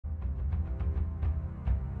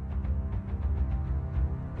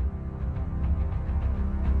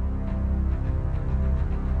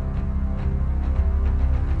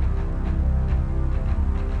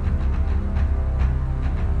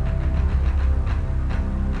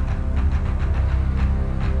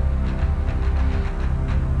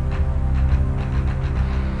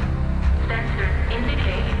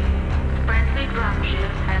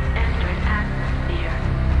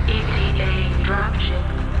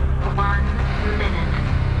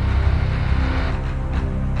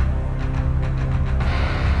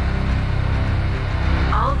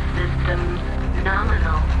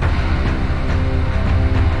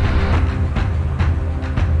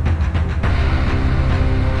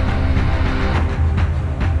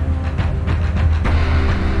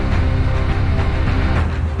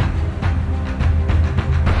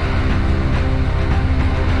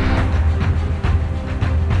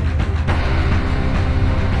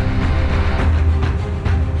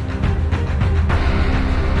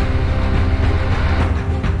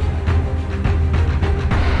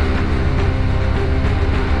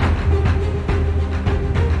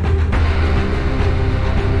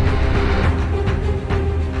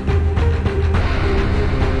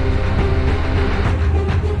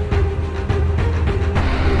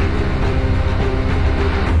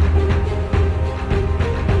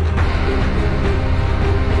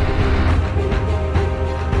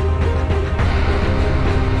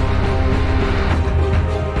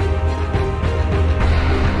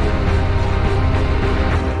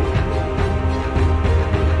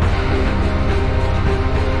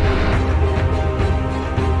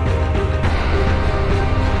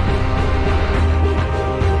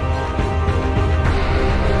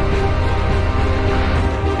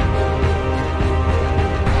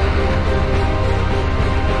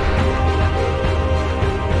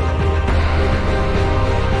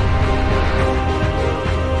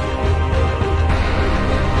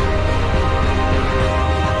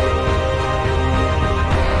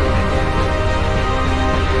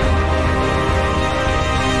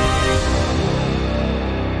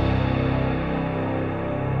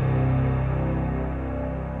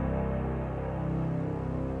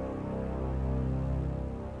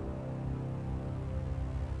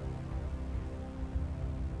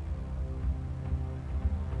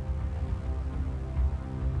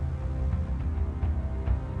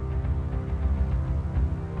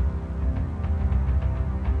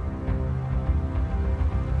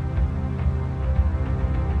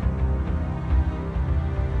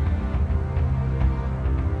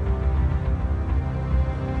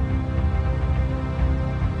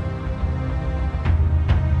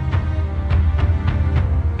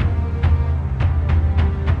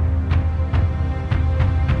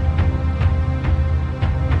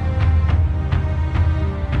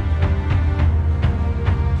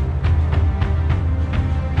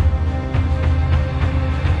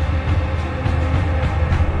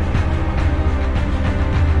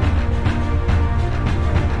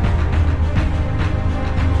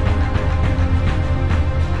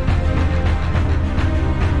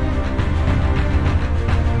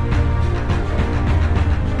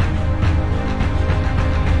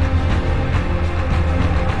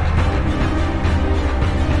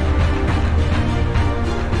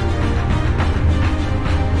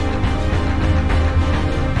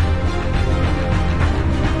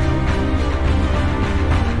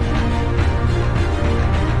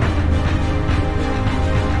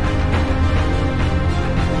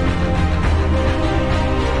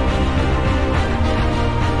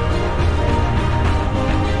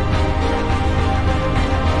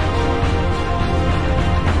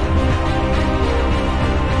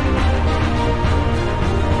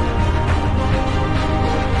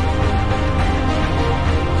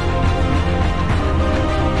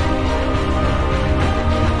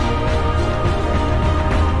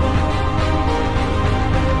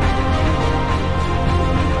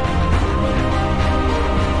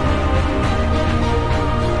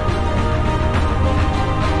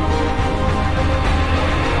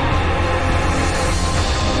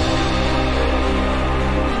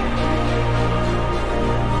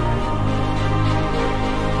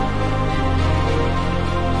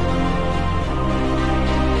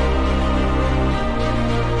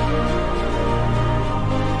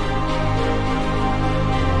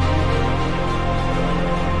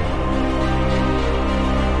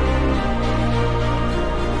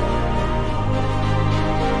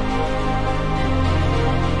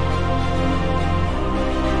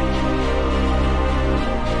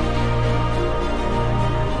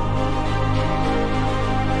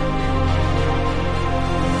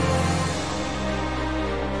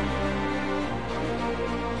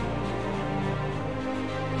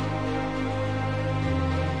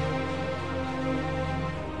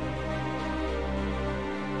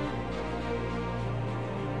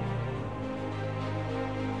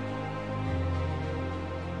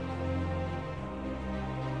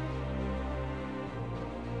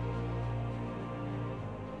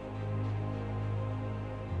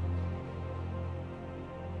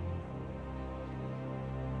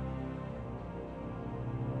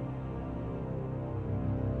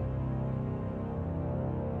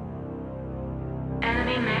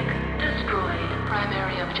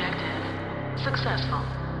successful.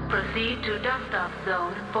 Proceed to dust-off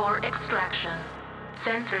zone for extraction.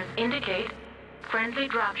 Sensors indicate friendly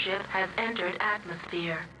dropship has entered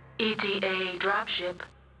atmosphere. ETA dropship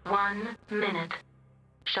 1 minute.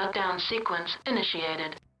 Shutdown sequence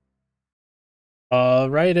initiated.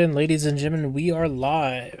 Alright, and ladies and gentlemen, we are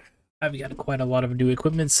live. I've got quite a lot of new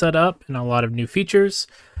equipment set up and a lot of new features,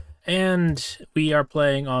 and we are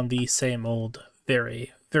playing on the same old,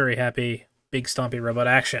 very, very happy, big stompy robot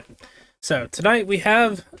action. So tonight we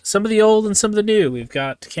have some of the old and some of the new. We've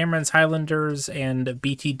got Cameron's Highlanders and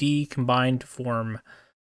BTD combined to form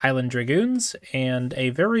Highland Dragoons, and a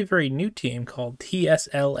very, very new team called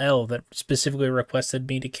TSLL that specifically requested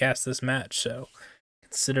me to cast this match, so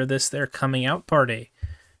consider this their coming out party.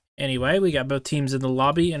 Anyway, we got both teams in the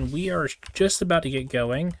lobby, and we are just about to get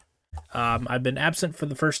going. I've been absent for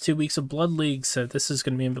the first 2 weeks of Blood League, so this is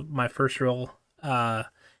going to be my first real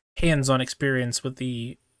hands-on experience with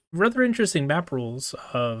the rather interesting map rules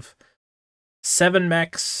of 7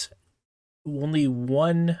 mechs, only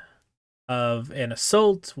one of an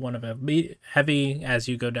assault, one of a heavy as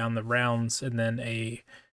you go down the rounds, and then a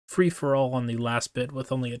free-for-all on the last bit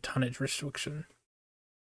with only a tonnage restriction.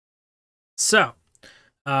 So,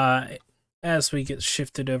 as we get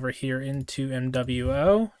shifted over here into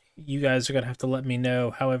MWO, you guys are going to have to let me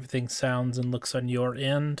know how everything sounds and looks on your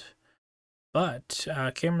end. But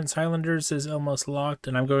Cameron's Highlanders is almost locked,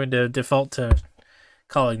 and I'm going to default to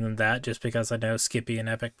calling them that just because I know Skippy and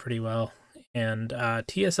Epic pretty well. And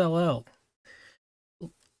TSLL.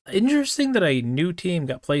 Interesting that a new team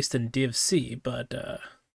got placed in Div C, but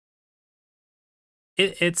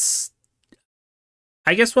it's...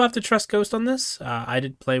 I guess we'll have to trust Ghost on this. I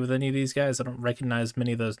didn't play with any of these guys. I don't recognize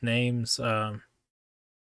many of those names.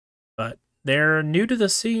 But they're new to the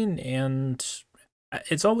scene, and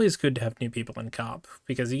it's always good to have new people in comp,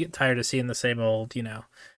 because you get tired of seeing the same old, you know,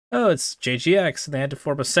 oh, it's JGX, and they had to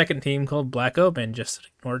form a second team called Black Omen just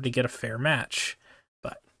in order to get a fair match.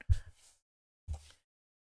 But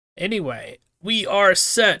anyway, we are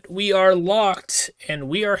set, we are locked, and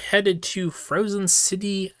we are headed to Frozen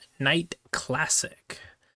City Night Classic.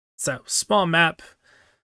 So, small map,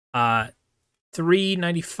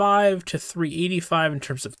 395 to 385 in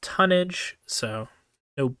terms of tonnage, so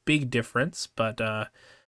no big difference, but I'm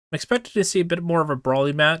expected to see a bit more of a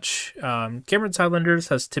brawly match. Cameron's Highlanders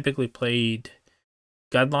has typically played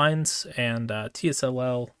Gunlines, and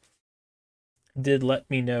TSLL did let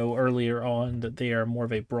me know earlier on that they are more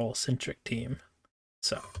of a brawl-centric team.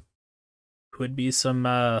 So, could be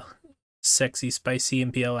some sexy, spicy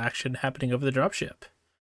MPL action happening over the dropship.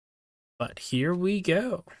 But here we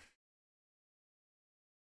go.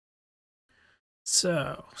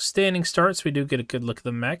 So, standing starts, we do get a good look at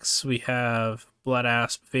the mechs. We have Blood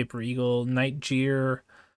Asp, Vapor Eagle, Night Jeer,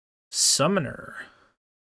 Summoner,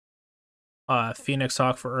 Phoenix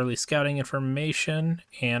Hawk for early scouting information,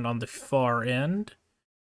 and on the far end,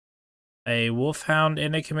 a Wolfhound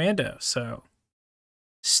and a Commando. So,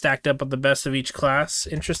 stacked up on the best of each class.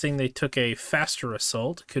 Interesting they took a faster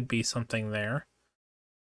assault. Could be something there.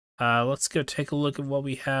 Let's go take a look at what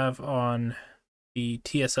we have on the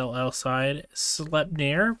TSLL side.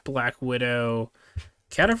 Sleipnir, Black Widow,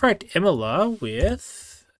 Cataphract Imola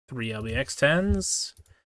with 3 LBX-10s.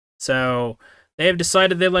 So they have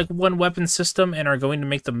decided they like one weapon system and are going to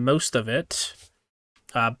make the most of it.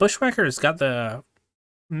 Bushwhacker's got the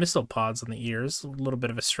missile pods on the ears. A little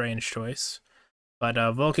bit of a strange choice. But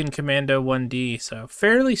Vulcan Commando 1D, so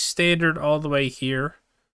fairly standard all the way here.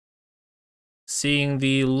 Seeing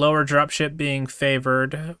the lower dropship being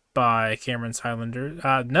favored by Cameron's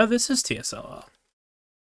Highlander. No, this is TSLL.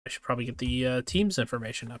 I should probably get the team's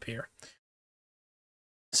information up here.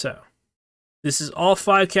 So, this is all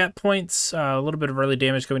 5 cat points. A little bit of early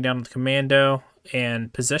damage going down to the Commando.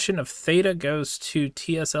 And possession of Theta goes to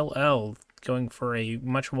TSLL, going for a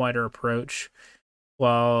much wider approach.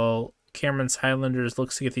 While Cameron's Highlanders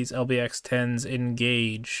looks to get these LBX-10s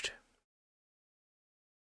engaged.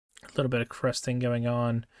 A little bit of cresting going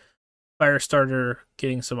on. Firestarter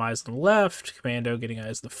getting some eyes on the left, Commando getting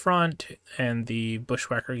eyes on the front, and the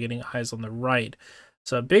Bushwhacker getting eyes on the right.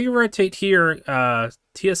 So a big rotate here.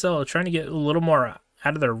 TSL trying to get a little more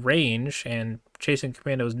out of their range, and chasing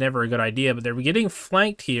Commando is never a good idea, but they're getting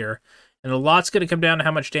flanked here, and a lot's going to come down to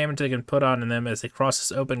how much damage they can put on them as they cross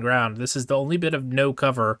this open ground. This is the only bit of no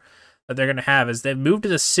cover that they're going to have. As they move to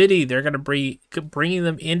the city, they're going to be bringing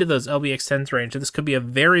them into those LBX-10s range. So this could be a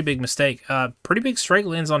very big mistake. Pretty big strike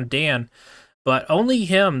lands on Dan, but only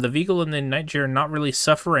him, the Veagle and the Night Jeer, not really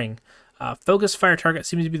suffering. Focus fire target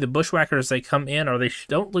seems to be the Bushwhackers as they come in, or they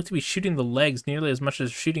don't look to be shooting the legs nearly as much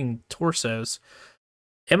as shooting torsos.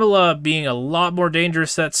 Imola being a lot more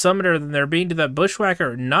dangerous to that summoner than they're being to that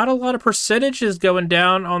bushwhacker. Not a lot of percentages going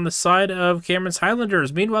down on the side of Cameron's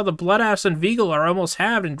Highlanders. Meanwhile, the Bloodass and Vigal are almost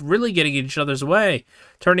halved and really getting in each other's way,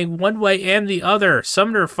 turning one way and the other.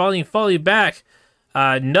 Summoner falling back.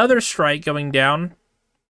 Another strike going down.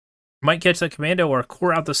 Might catch that commando or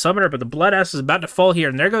core out the summoner, but the Bloodass is about to fall here,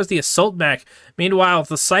 and there goes the assault mech. Meanwhile,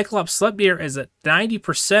 the Cyclops Sleipnir is at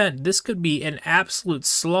 90%. This could be an absolute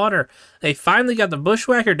slaughter. They finally got the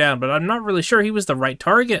Bushwhacker down, but I'm not really sure he was the right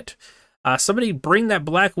target. Somebody bring that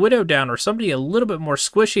Black Widow down, or somebody a little bit more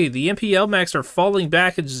squishy. The MPL mechs are falling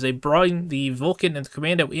back as they bring the Vulcan and the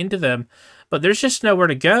commando into them, but there's just nowhere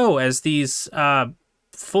to go as these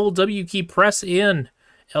full W key press in.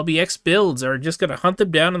 LBX builds are just going to hunt them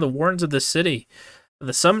down in the warrens of the city.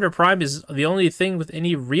 The Summoner Prime is the only thing with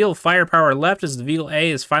any real firepower left, as the Beetle A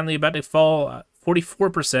is finally about to fall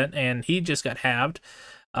 44%, and he just got halved.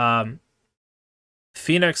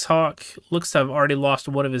 Phoenix Hawk looks to have already lost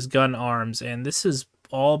one of his gun arms, and this is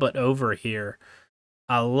all but over here.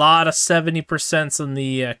 A lot of 70% on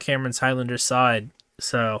the Cameron's Highlander side,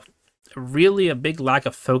 so really a big lack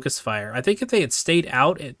of focus fire. I think if they had stayed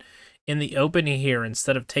out in the open here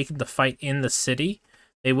instead of taking the fight in the city,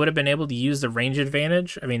 they would have been able to use the range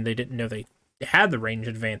advantage. I mean, they didn't know they had the range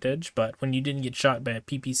advantage, but when you didn't get shot by a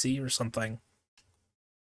PPC or something,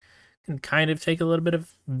 can kind of take a little bit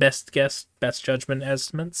of best guess, best judgment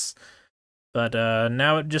estimates. But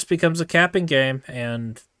now it just becomes a capping game,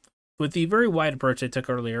 and with the very wide approach they took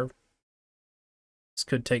earlier, this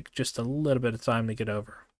could take just a little bit of time to get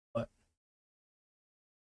over. But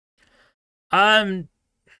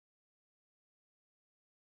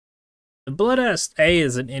the Bloodass A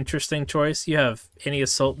is an interesting choice. You have any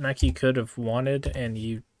assault mech you could have wanted, and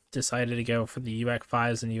you decided to go for the UAC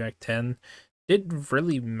 5s and UAC 10. Didn't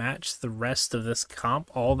really match the rest of this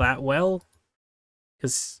comp all that well.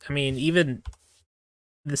 Because, I mean, even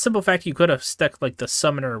the simple fact you could have stuck like the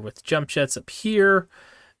Summoner with jump jets up here,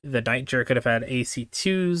 the Nightjar could have had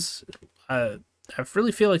AC2s. I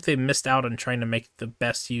really feel like they missed out on trying to make the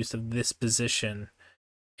best use of this position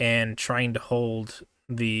and trying to hold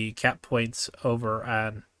the cap points over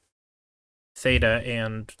on Theta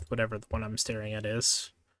and whatever the one I'm staring at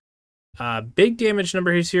is. Big damage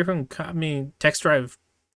number here from Tech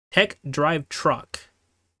Drive Truck,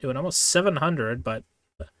 doing almost 700, but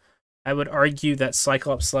I would argue that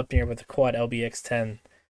Cyclops Sleipnir with the quad LBX-10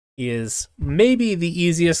 is maybe the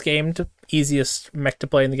easiest mech to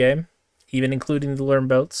play in the game, even including the learn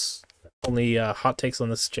boats. Only hot takes on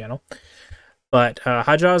this channel. But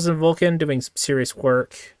Hajaz and Vulcan doing some serious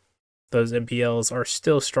work. Those MPLs are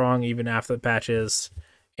still strong even after the patches.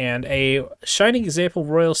 And a shining example,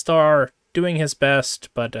 Royal Star doing his best,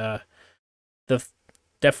 but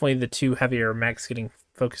definitely the two heavier mechs getting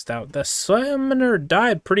focused out. The Summoner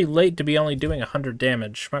died pretty late to be only doing 100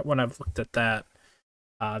 damage. Might want to have looked at that.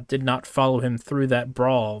 Did not follow him through that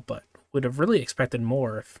brawl, but would have really expected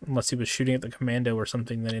more unless he was shooting at the commando or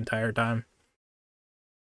something the entire time.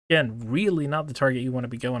 Again, really not the target you want to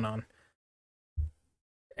be going on.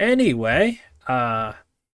 Anyway,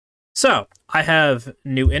 so I have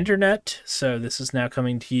new internet, so this is now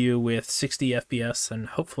coming to you with 60 FPS and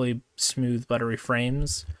hopefully smooth, buttery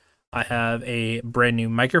frames. I have a brand new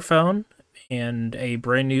microphone and a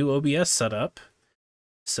brand new OBS setup,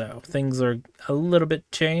 so things are a little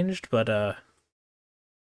bit changed, but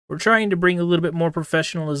we're trying to bring a little bit more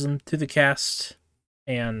professionalism to the cast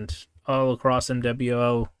and all across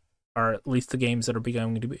MWO, or at least the games that are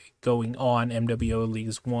going to be going on MWO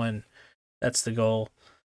Leagues 1. That's the goal.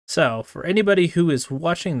 So, for anybody who is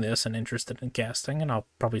watching this and interested in casting, and I'll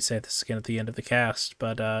probably say this again at the end of the cast,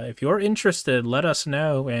 but if you're interested, let us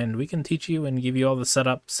know, and we can teach you and give you all the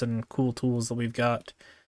setups and cool tools that we've got.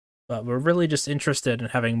 But we're really just interested in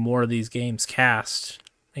having more of these games cast.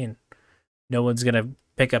 I mean, no one's going to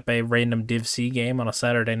pick up a random Div C game on a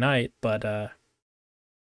Saturday night, but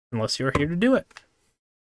unless you're here to do it.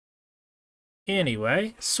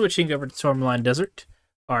 Anyway, switching over to Tourmaline Desert,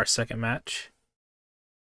 our second match.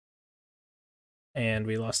 And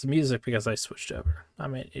we lost the music because I switched over. I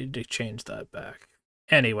mean, it did change that back.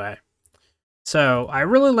 Anyway, so I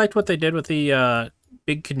really liked what they did with the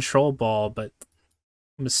big control ball, but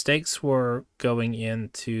mistakes were going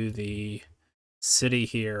into the city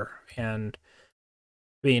here. And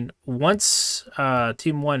I mean, once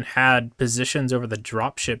Team 1 had positions over the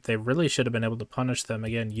dropship, they really should have been able to punish them,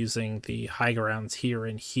 again, using the high grounds here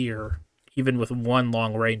and here, even with one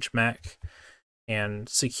long-range mech, and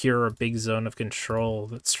secure a big zone of control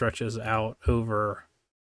that stretches out over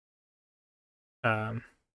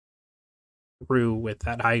through with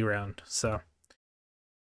that high ground. So,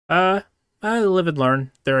 live and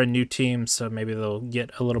learn. They're a new team, so maybe they'll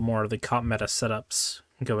get a little more of the comp meta setups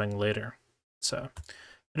going later. So,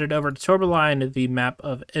 headed over to Tourmaline, the map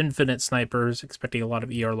of infinite snipers, expecting a lot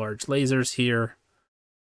of ER large lasers here.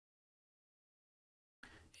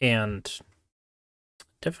 And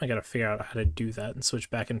definitely got to figure out how to do that and switch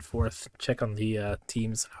back and forth, check on the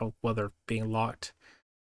teams, how well they're being locked.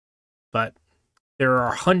 But there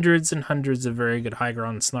are hundreds and hundreds of very good high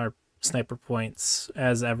ground sniper points.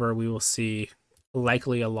 As ever, we will see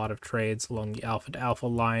likely a lot of trades along the alpha to alpha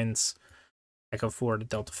lines, Echo 4 to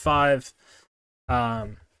Delta 5.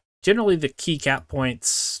 Generally, the key cap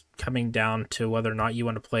points coming down to whether or not you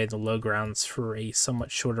want to play the low grounds for a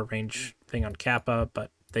somewhat shorter range thing on Kappa,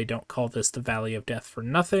 but they don't call this the Valley of Death for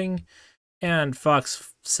nothing. And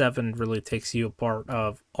Fox 7 really takes you a part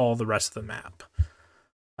of all the rest of the map.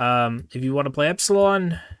 If you want to play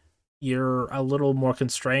Epsilon, you're a little more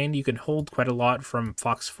constrained. You can hold quite a lot from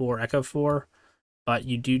Fox 4, Echo 4, but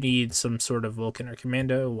you do need some sort of Vulcan or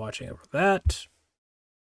Commando watching over that.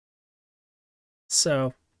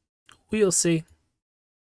 So, we'll see.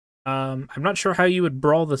 I'm not sure how you would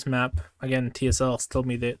brawl this map. Again, TSL told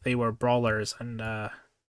me that they were brawlers, and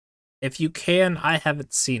if you can, I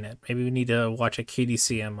haven't seen it. Maybe we need to watch a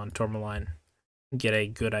KDCM on Tourmaline and get a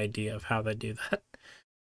good idea of how they do that.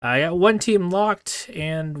 I got one team locked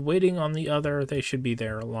and waiting on the other. They should be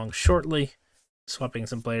there along shortly. Swapping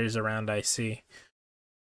some players around, I see.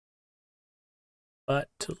 But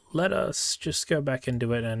let us just go back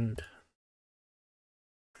into it and...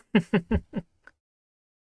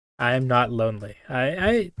 I am not lonely.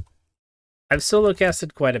 I've solo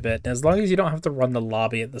casted quite a bit, and as long as you don't have to run the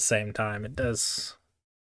lobby at the same time, it does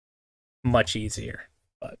much easier.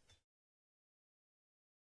 But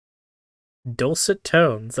dulcet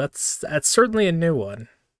tones, that's certainly a new one.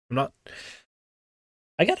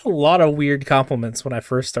 I got a lot of weird compliments when I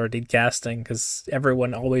first started casting, because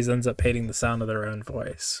everyone always ends up hating the sound of their own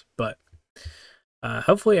voice. But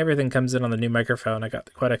hopefully everything comes in on the new microphone. I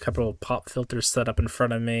got quite a couple of pop filters set up in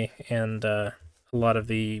front of me, and a lot of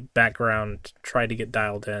the background tried to get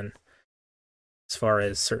dialed in as far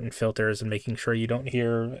as certain filters and making sure you don't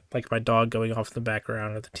hear like my dog going off in the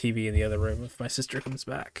background or the TV in the other room if my sister comes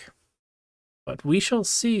back. But we shall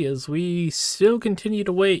see as we still continue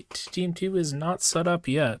to wait. Team 2 is not set up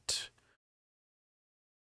yet.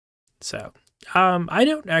 So, I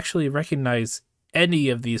don't actually recognize any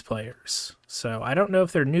of these players. So, I don't know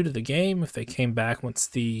if they're new to the game, if they came back once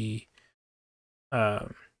the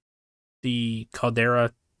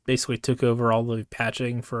Caldera basically took over all the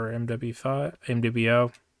patching for MWO,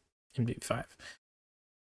 MW5.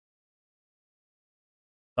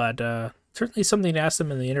 But certainly something to ask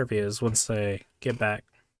them in the interviews once they get back.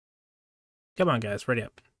 Come on, guys, ready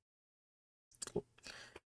up. Cool. At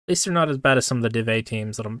least they're not as bad as some of the Div A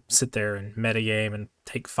teams that'll sit there and metagame and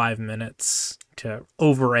take 5 minutes to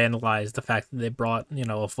overanalyze the fact that they brought,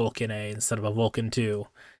 a Vulcan A instead of a Vulcan 2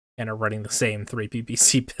 and are running the same 3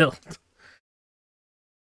 PPC build.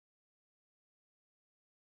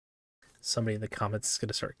 Somebody in the comments is going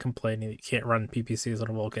to start complaining that you can't run PPCs on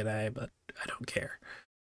a Vulcan A, but I don't care.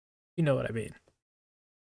 You know what I mean.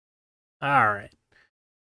 Alright.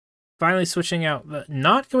 Finally switching out.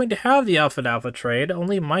 Not going to have the Alpha to Alpha trade.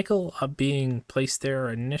 Only Michael being placed there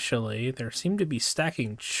initially. There seemed to be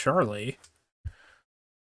stacking Charlie.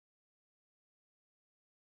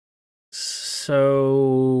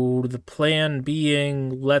 So the plan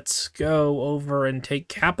being, let's go over and take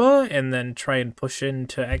Kappa and then try and push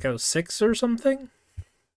into Echo 6 or something.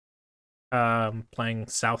 Playing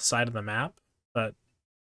south side of the map. But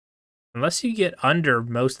unless you get under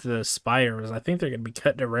most of the spires, I think they're going to be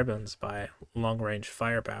cut to ribbons by long-range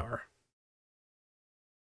firepower.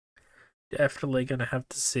 Definitely going to have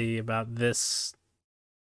to see about this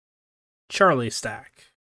Charlie stack.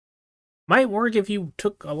 Might work if you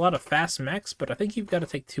took a lot of fast mechs, but I think you've got to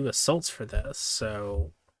take 2 assaults for this,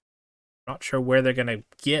 so not sure where they're going to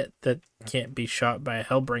get that can't be shot by a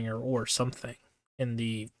Hellbringer or something in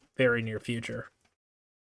the very near future.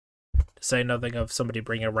 To say nothing of somebody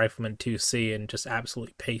bringing a Rifleman 2C and just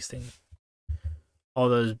absolutely pasting all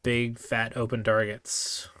those big, fat, open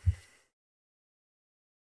targets.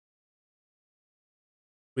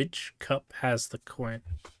 Which cup has the coin?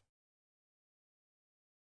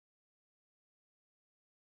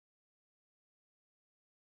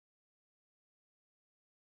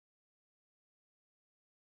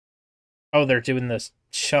 Oh, they're doing this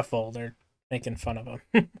shuffle. They're making fun of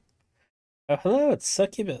him. Oh, hello, it's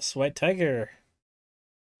Succubus, White Tiger.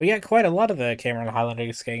 We got quite a lot of the Cameron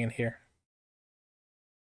Highlanders gang in here.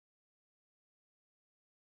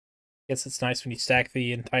 Guess it's nice when you stack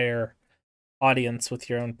the entire audience with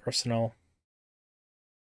your own personal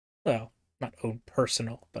Well, not own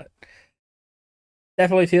personal, but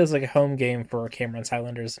definitely feels like a home game for Cameron's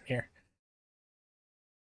Highlanders in here.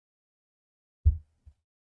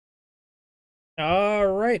 All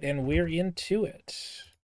right, and we're into it.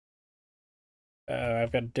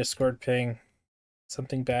 I've got a Discord ping.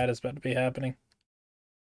 Something bad is about to be happening.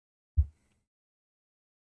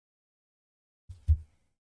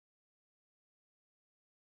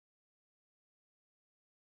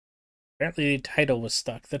 Apparently the title was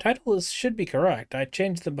stuck. The title should be correct. I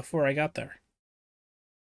changed them before I got there.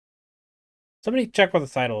 Somebody check what the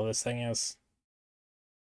title of this thing is.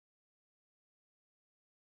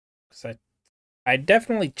 Because I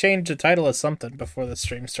definitely changed the title of something before the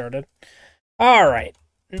stream started. Alright.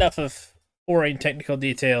 Enough of boring technical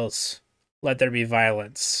details. Let there be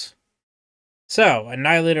violence. So,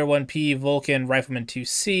 Annihilator 1P, Vulcan, Rifleman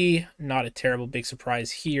 2C. Not a terrible big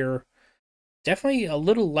surprise here. Definitely a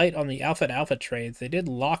little light on the Alpha to Alpha trades. They did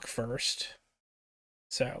lock first.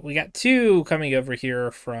 So, we got two coming over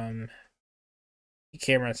here from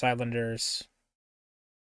Cameron's Islanders.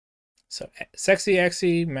 So, Sexy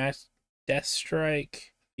Exy, Mass Death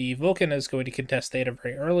Strike. The Vulcan is going to contest Theta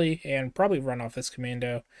very early and probably run off this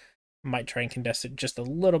commando. Might try and contest it just a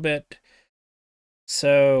little bit.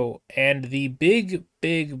 So, and the big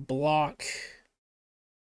block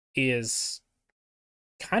is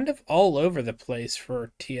kind of all over the place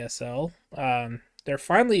for TSL. They're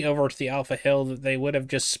finally over to the Alpha Hill that they would have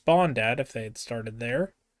just spawned at if they had started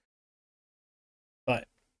there. But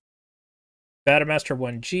Battlemaster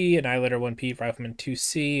 1G, Annihilator 1P, Rifleman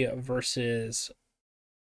 2C versus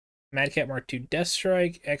Madcat Mark II Death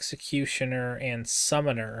Strike, Executioner, and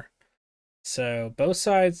Summoner. So both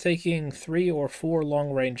sides taking 3 or 4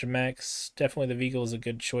 long-range mechs. Definitely the Veagle is a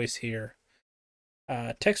good choice here.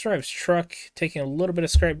 Tex Drive's Truck taking a little bit of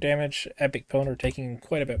scrape damage. Epic Poner taking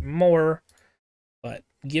quite a bit more. But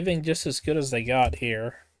giving just as good as they got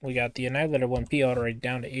here. We got the Annihilator 1P already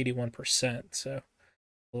down to 81%. So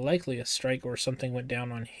likely a strike or something went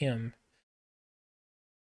down on him.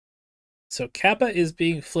 So Kappa is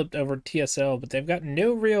being flipped over to TSL, but they've got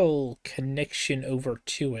no real connection over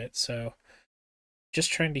to it. So just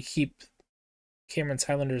trying to keep Cameron's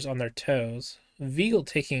Highlanders on their toes. Veagle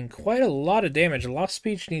taking quite a lot of damage. Lost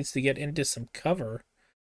Speech needs to get into some cover.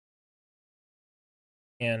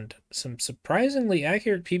 And some surprisingly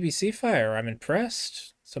accurate PPC fire. I'm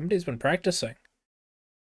impressed. Somebody's been practicing.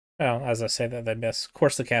 Well, as I say that, they miss. Of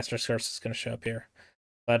course, the Caster's Curse is going to show up here.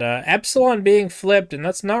 But Epsilon being flipped, and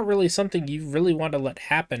that's not really something you really want to let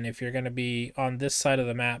happen if you're going to be on this side of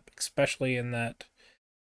the map, especially in that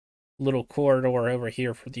little corridor over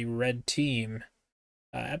here for the red team.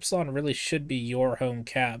 Epsilon really should be your home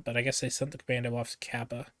cap, but I guess they sent the Commando off to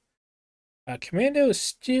Kappa. Commando is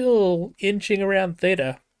still inching around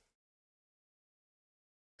Theta.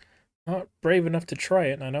 Not brave enough to try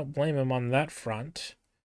it, and I don't blame him on that front.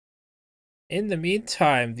 In the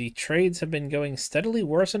meantime, the trades have been going steadily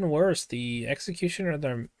worse and worse. The Executioner of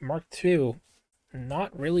the Mark II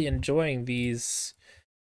not really enjoying these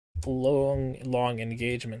long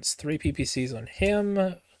engagements. 3 PPCs on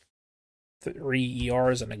him, 3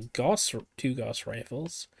 ERs, and two Gauss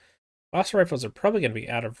rifles. Gauss rifles are probably going to be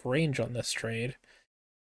out of range on this trade.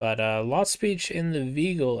 But Lost Speech in the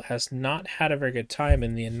Veagle has not had a very good time,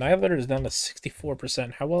 and the Annihilator is down to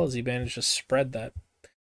 64%. How well has he managed to spread that?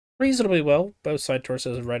 Reasonably well. Both side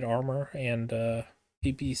torsos have red armor, and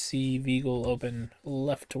PPC Veagle open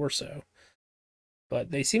left torso.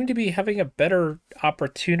 But they seem to be having a better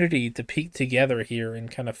opportunity to peek together here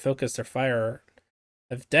and kind of focus their fire.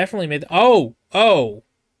 I've definitely made... Oh!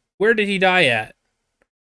 Where did he die at?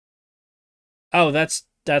 Oh, that's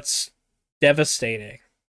devastating.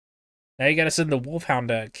 Now you gotta send the Wolfhound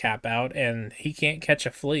to cap out, and he can't catch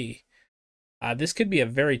a flea. This could be a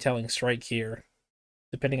very telling strike here,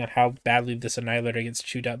 depending on how badly this Annihilator gets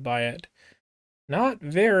chewed up by it. Not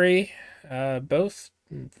very. Both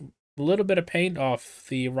a little bit of paint off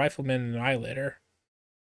the Rifleman and Annihilator.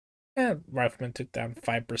 Rifleman took down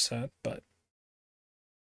 5%, but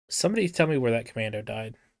somebody tell me where that commando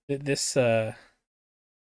died. That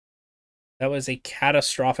was a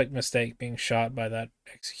catastrophic mistake being shot by that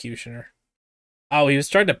Executioner. Oh, he was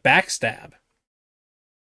trying to backstab.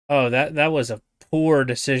 Oh, that was a poor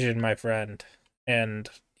decision, my friend. And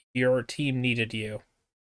your team needed you.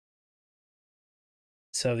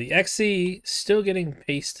 So the XC still getting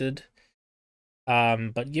pasted.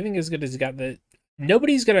 But giving as good as he got.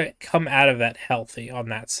 Nobody's going to come out of that healthy on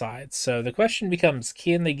that side. So the question becomes,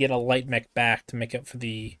 can they get a light mech back to make up for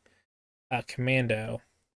the commando?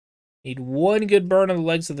 Need one good burn on the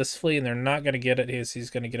legs of this flea, and they're not going to get it. He's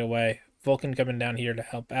going to get away. Vulcan coming down here to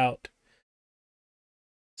help out.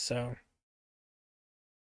 So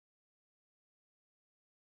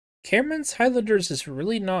Cameron's Highlanders is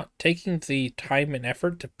really not taking the time and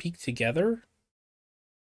effort to peek together.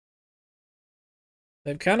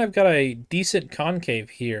 They've kind of got a decent concave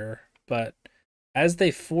here, but as they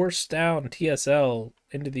force down TSL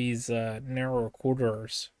into these narrower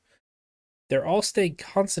corridors, they're all staying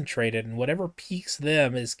concentrated, and whatever peaks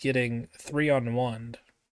them is getting 3-on-1.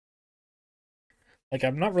 Like,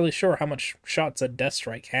 I'm not really sure how much shots that Death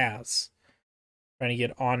Strike has. Trying to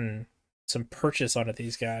get on some purchase onto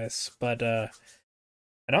these guys, but I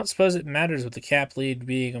don't suppose it matters with the cap lead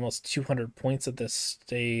being almost 200 points at this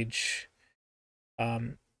stage.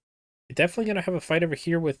 Definitely going to have a fight over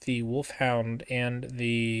here with the Wolfhound and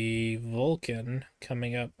the Vulcan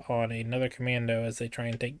coming up on another commando as they try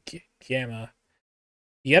and take Gamma.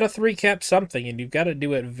 You got to 3-cap something, and you've got to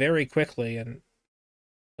do it very quickly, and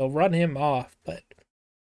they'll run him off, but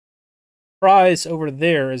prize over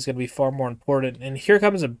there is going to be far more important. And here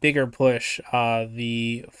comes a bigger push.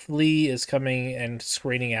 The Flea is coming and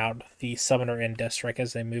screening out the Summoner and Death Strike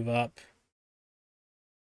as they move up.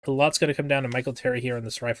 A lot's going to come down to Michael Terry here on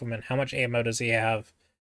this Rifleman. How much ammo does he have?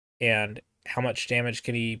 And how much damage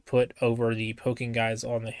can he put over the poking guys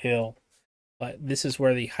on the hill? But this is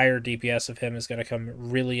where the higher DPS of him is going to come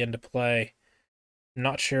really into play. I'm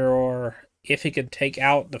not sure if he can take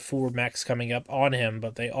out the 4 mechs coming up on him,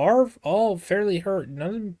 but they are all fairly hurt. None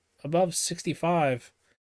of them above 65.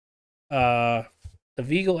 The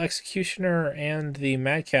Veagle Executioner and the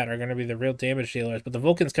Mad Cat are going to be the real damage dealers, but the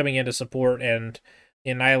Vulcan's coming in to support, and the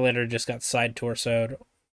Annihilator just got side torsoed.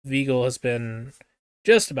 Veagle has been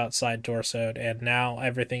just about side torsoed, and now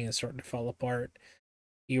everything is starting to fall apart.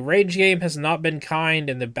 The range game has not been kind,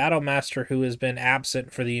 and the Battle Master, who has been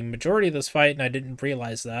absent for the majority of this fight, and I didn't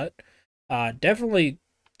realize that, definitely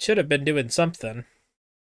should have been doing something.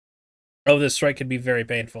 Oh, this strike could be very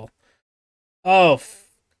painful. Oh,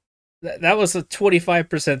 that was a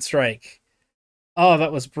 25% strike. Oh,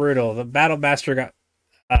 that was brutal. The Battle Master got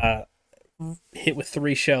hit with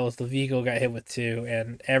 3 shells. The Veagle got hit with 2,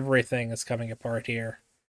 and everything is coming apart here.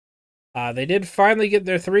 They did finally get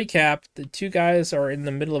their 3-cap. The 2 guys are in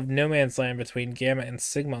the middle of no man's land between Gamma and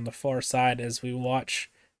Sigma on the far side as we watch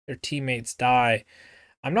their teammates die.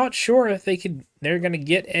 I'm not sure if they're going to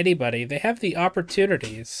get anybody. They have the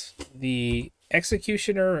opportunities. The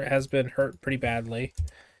Executioner has been hurt pretty badly.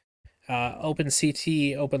 Open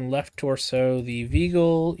CT, open left torso. The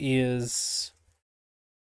Veagle is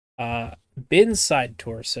been side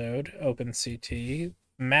torsoed, open CT.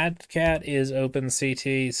 Mad Cat is open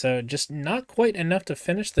CT, so just not quite enough to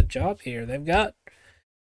finish the job here. They've got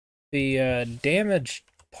the damage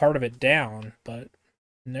part of it down, but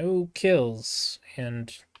no kills,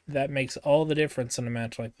 and that makes all the difference in a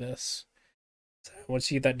match like this. So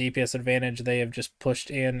once you get that DPS advantage, they have just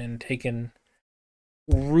pushed in and taken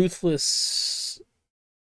ruthless...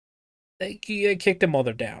 They kicked them while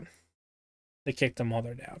they're down. They kicked them while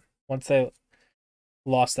they're down. Once they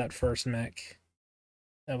lost that first mech,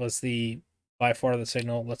 that was by far the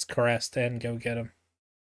signal. Let's crest and go get him.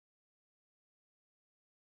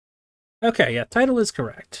 Okay, yeah, title is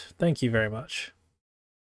correct. Thank you very much.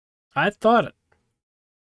 I thought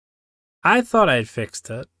I'd fixed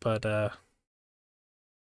it, but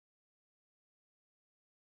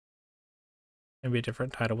maybe a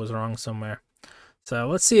different title was wrong somewhere. So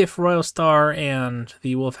let's see if Royal Star and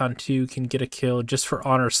the Wolfhound 2 can get a kill just for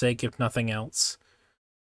honor's sake, if nothing else.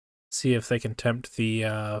 See if they can tempt the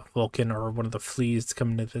Vulcan or one of the Fleas to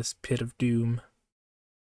come into this pit of doom.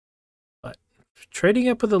 But trading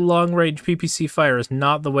up with a long-range PPC fire is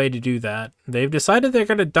not the way to do that. They've decided they're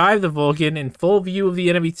going to dive the Vulcan in full view of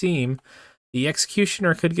the enemy team. The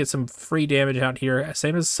Executioner could get some free damage out here.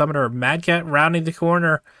 Same as Summoner. Mad Cat rounding the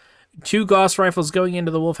corner. 2 Gauss rifles going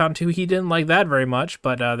into the Wolfhound 2. He didn't like that very much,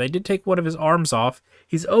 but they did take one of his arms off.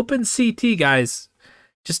 He's open CT, guys.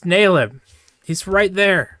 Just nail him. He's right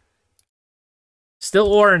there. Still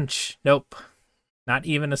orange. Nope. Not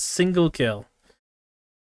even a single kill.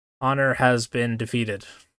 Honor has been defeated.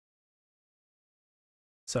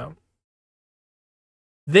 So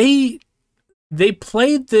they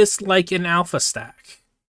played this like an alpha stack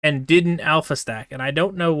and didn't alpha stack, and I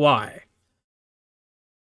don't know why.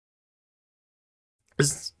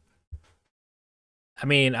 I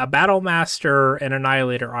mean, a Battle Master, an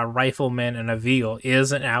Annihilator, a Rifleman, and a Veal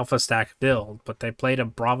is an alpha stack build, but they played a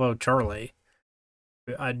Bravo Charlie.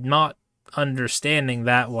 I'm not understanding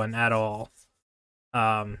that one at all.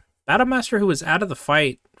 Battle Master, who was out of the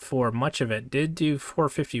fight for much of it, did do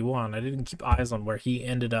 451. I didn't keep eyes on where he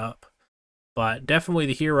ended up. But definitely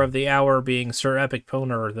the hero of the hour being Sir Epic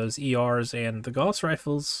Poner, those ERs and the Gauss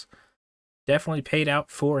rifles. definitely paid out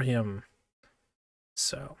for him.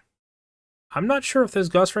 So, I'm not sure if those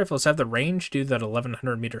Gauss rifles have the range to do that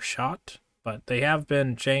 1100-meter shot, but they have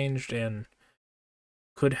been changed and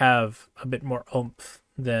could have a bit more oomph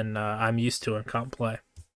than I'm used to in comp play.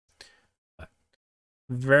 But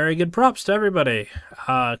very good props to everybody,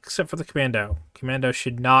 except for the Commando. Commando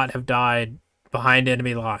should not have died behind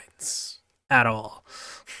enemy lines at all.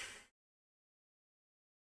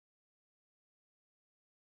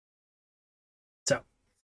 So,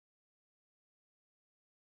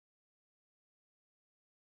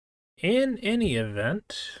 in any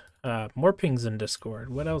event, more pings in Discord.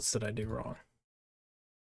 What else did I do wrong?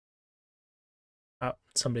 Oh,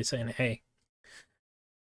 somebody saying, hey.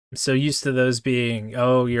 I'm so used to those being,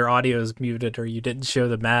 oh, your audio is muted or you didn't show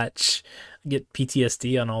the match. I get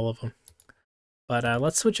PTSD on all of them. But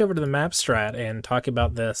let's switch over to the map strat and talk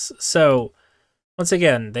about this. So, once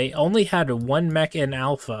again, they only had one mech in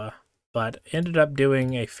alpha, but ended up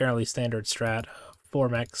doing a fairly standard strat of 4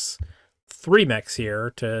 mechs, 3 mechs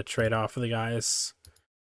here to trade off with the guys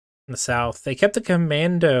in the south. They kept the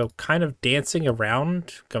Commando kind of dancing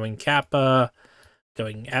around, going Kappa,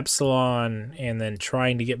 going Epsilon, and then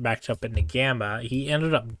trying to get backed up into Gamma. He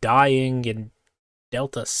ended up dying in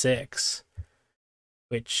Delta 6,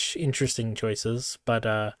 which, interesting choices, but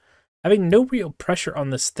having no real pressure on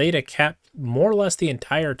this Theta Cap more or less the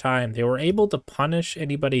entire time. They were able to punish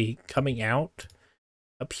anybody coming out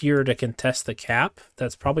up here to contest the cap.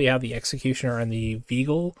 That's probably how the Executioner and the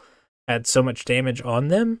Beagle had so much damage on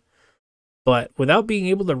them. But without being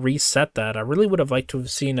able to reset that, I really would have liked to have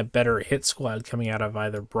seen a better hit squad coming out of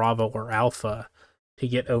either Bravo or Alpha to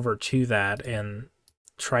get over to that and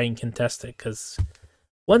try and contest it. Because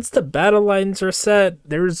once the battle lines are set,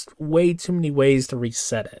 there's way too many ways to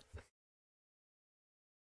reset it.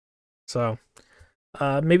 So,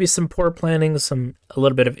 maybe some poor planning, a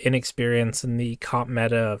little bit of inexperience in the comp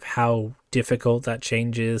meta of how difficult that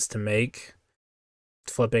change is to make,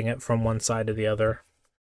 flipping it from one side to the other.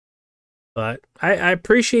 But I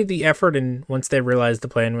appreciate the effort, and once they realized the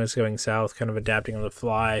plan was going south, kind of adapting on the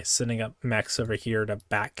fly, sending up mechs over here to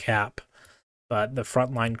back cap. But the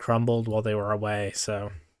front line crumbled while they were away,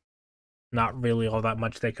 so not really all that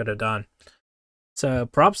much they could have done. So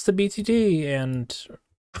props to BTT and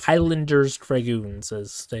Highlanders Dragoons,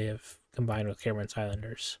 as they have combined with Cameron's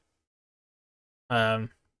Highlanders.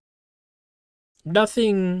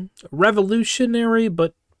 Nothing revolutionary,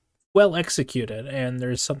 but well executed, and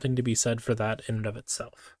there's something to be said for that in and of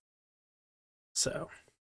itself. So,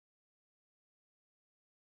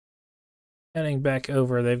 heading back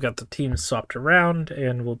over, they've got the teams swapped around,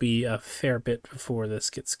 and will be a fair bit before this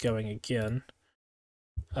gets going again.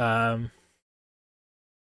 Oh.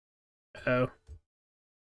 Time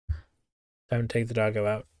to take the doggo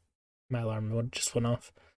out. My alarm just went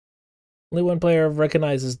off. Only one player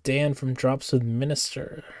recognizes Dan from Drops with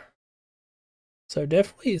Minister. So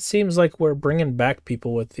definitely it seems like we're bringing back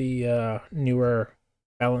people with the newer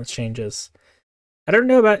balance changes. I don't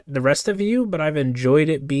know about the rest of you, but I've enjoyed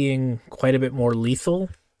it being quite a bit more lethal.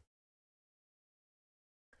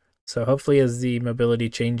 So hopefully as the mobility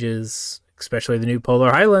changes, especially the new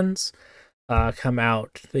Polar Highlands, come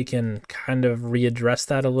out, they can kind of readdress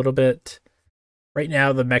that a little bit. Right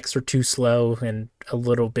now, the mechs are too slow and a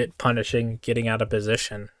little bit punishing getting out of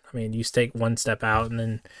position. I mean, you take one step out and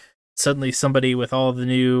then suddenly somebody with all the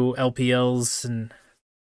new LPLs and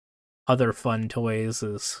other fun toys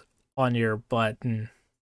is on your butt, and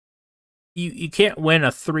you can't win a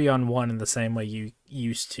 3-on-1 in the same way you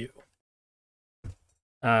used to.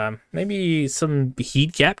 Maybe some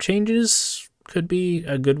heat gap changes could be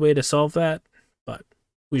a good way to solve that, but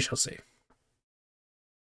we shall see.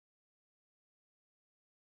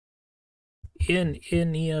 In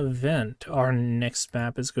any event, our next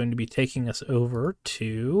map is going to be taking us over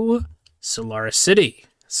to Solaris City.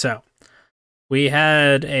 So, we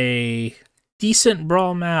had a decent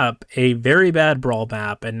brawl map, a very bad brawl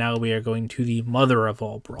map, and now we are going to the mother of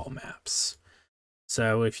all brawl maps.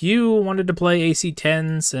 So, if you wanted to play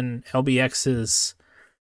AC-10s and LBXs,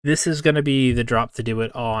 this is going to be the drop to do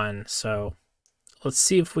it on. So, let's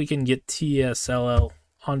see if we can get TSLL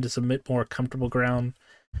onto some bit more comfortable ground.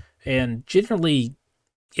 And generally,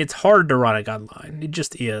 it's hard to run a gun line. It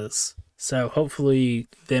just is. So hopefully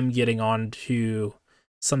them getting on to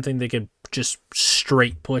something they could just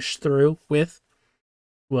straight push through with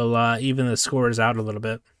will even the scores out a little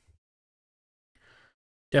bit.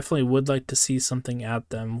 Definitely would like to see something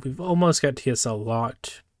at them. We've almost got TSL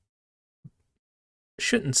locked.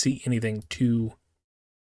 Shouldn't see anything too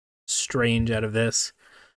strange out of this.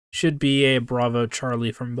 Should be a Bravo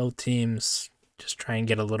Charlie from both teams. Just try and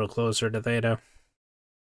get a little closer to Theta.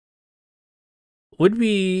 Would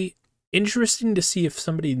be interesting to see if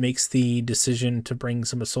somebody makes the decision to bring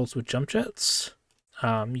some assaults with jump jets.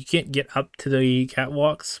 You can't get up to the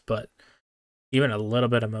catwalks, but even a little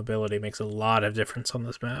bit of mobility makes a lot of difference on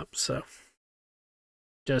this map. So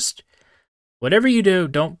just whatever you do,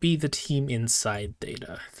 don't be the team inside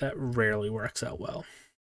data. That rarely works out well.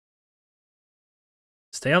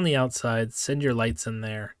 Stay on the outside, send your lights in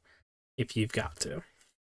there if you've got to.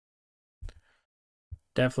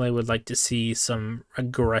 Definitely would like to see some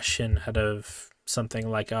aggression out of something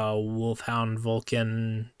like a Wolfhound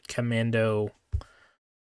Vulcan Commando,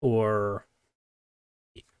 or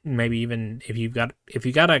maybe even if you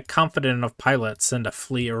got a confident enough pilot, send a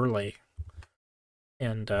fleet early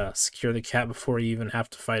and secure the cat before you even have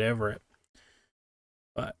to fight over it.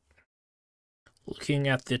 But looking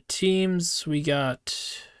at the teams, we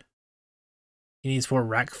got. He needs more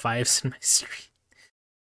rack 5s in my stream.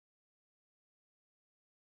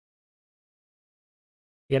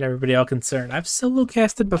 Get everybody all concerned. I've solo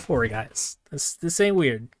casted before, guys. This ain't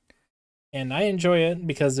weird. And I enjoy it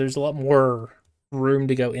because there's a lot more room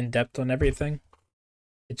to go in depth on everything.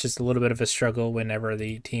 It's just a little bit of a struggle whenever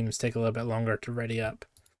the teams take a little bit longer to ready up.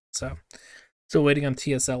 So, still waiting on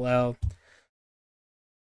TSLL.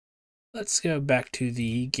 Let's go back to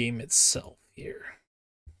the game itself here.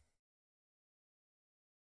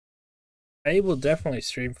 I will definitely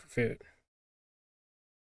stream for food.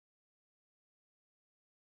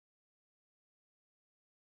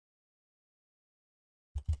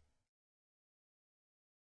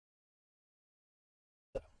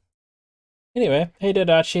 Anyway, hey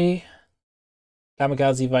Dadachi,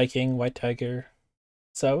 Kamikaze Viking, White Tiger.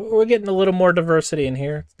 So we're getting a little more diversity in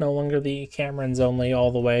here. It's no longer the Cameron's only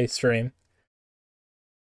all the way stream.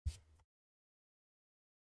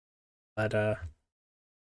 But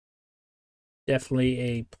definitely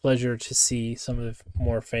a pleasure to see some of the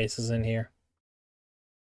more faces in here.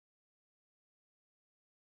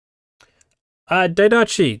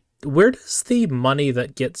 Daidachi, where does the money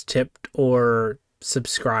that gets tipped or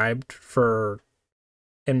subscribed for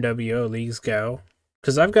MWO leagues go?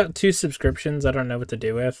 Because I've got 2 subscriptions I don't know what to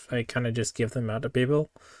do with. I kind of just give them out to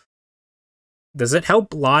people. Does it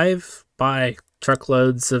help live buy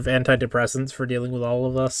truckloads of antidepressants for dealing with all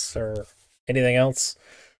of us or anything else?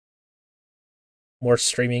 More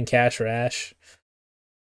streaming cash or Ash?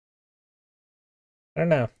 I don't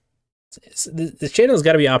know. The channel's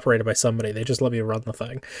got to be operated by somebody. They just let me run the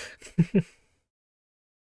thing.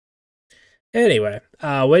 Anyway,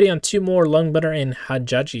 waiting on 2 more, Lungbutter and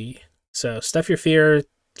Hajaji. So, Stuff Your Fear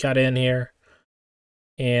got in here.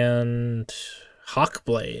 And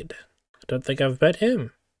Hawkblade. I don't think I've met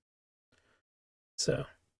him. So,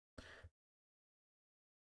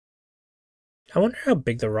 I wonder how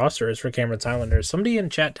big the roster is for Cameron's Highlanders. Somebody in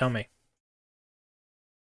chat tell me.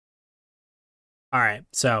 Alright,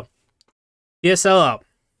 so TSLL.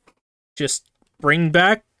 Just bring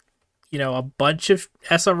back, a bunch of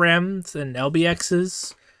SRMs and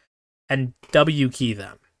LBXs and W key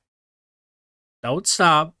them. Don't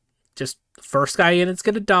stop. Just the first guy in it's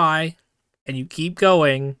gonna die, and you keep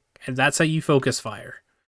going, and that's how you focus fire.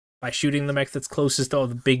 By shooting the mech that's closest to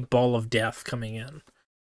the big ball of death coming in.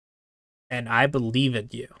 And I believe in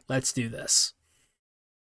you. Let's do this.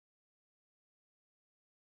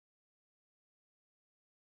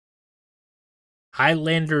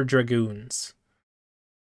 Highlander Dragoons.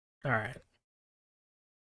 Alright.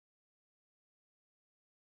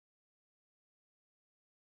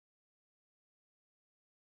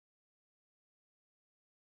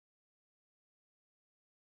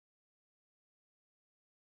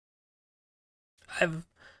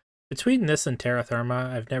 Between this and Terra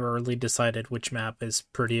Therma, I've never really decided which map is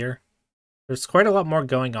prettier. There's quite a lot more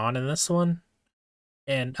going on in this one.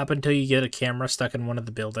 And up until you get a camera stuck in one of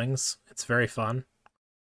the buildings, it's very fun.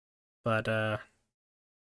 But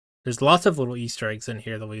there's lots of little Easter eggs in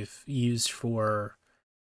here that we've used for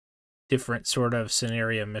different sort of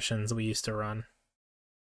scenario missions we used to run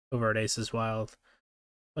over at Ace's Wild.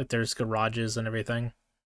 Like there's garages and everything.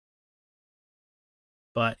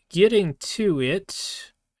 But getting to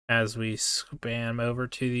it, as we spam over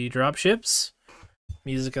to the dropships,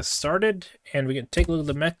 music has started, and we can take a look at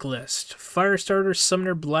the mech list. Firestarter,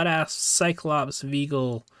 Summoner, Bloodass, Cyclops,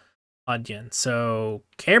 Veagle, Onion. So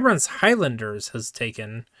Cameron's Highlanders has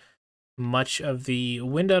taken much of the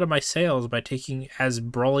wind out of my sails by taking as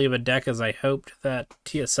brawly of a deck as I hoped that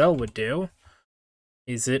TSL would do.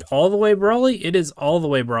 Is it all the way brawly? It is all the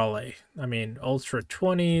way brawly. I mean, Ultra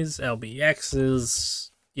 20s, LBXs,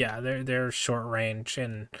 yeah, they're short range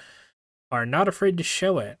and are not afraid to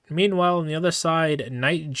show it. Meanwhile, on the other side,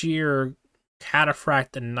 Nightjeer,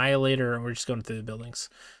 Cataphract, Annihilator, and we're just going through the buildings.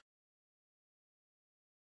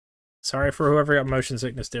 Sorry for whoever got motion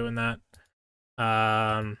sickness doing that.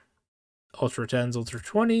 Ultra 10s, Ultra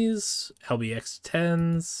 20s, LBX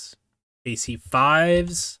 10s, AC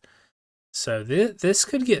 5s. So this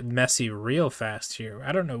could get messy real fast here.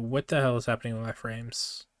 I don't know what the hell is happening with my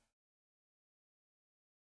frames.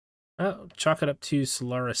 Oh, chalk it up to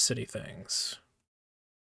Solaris City things.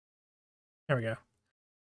 There we go.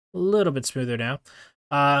 A little bit smoother now.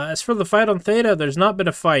 As for the fight on Theta, there's not been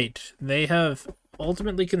a fight. They have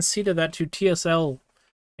ultimately conceded that to TSL,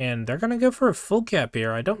 and they're going to go for a full cap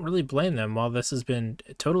here. I don't really blame them while this has been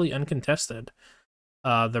totally uncontested.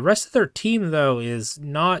 The rest of their team, though, is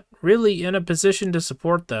not really in a position to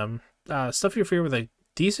support them. Stuff you're here with a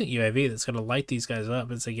decent UAV that's going to light these guys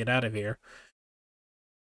up as they get out of here.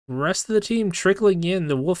 Rest of the team trickling in.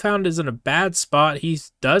 The Wolfhound is in a bad spot. He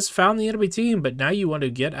does found the enemy team, but now you want to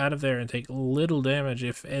get out of there and take little damage,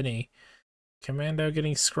 if any. Commando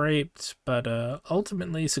getting scraped, but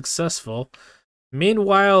ultimately successful.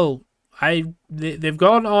 Meanwhile, they've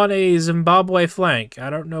gone on a Zimbabwe flank. I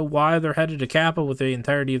don't know why they're headed to Kappa with the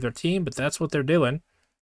entirety of their team, but that's what they're doing.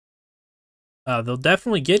 They'll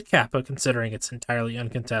definitely get Kappa, considering it's entirely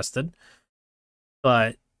uncontested.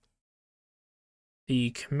 But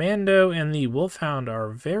the Commando and the Wolfhound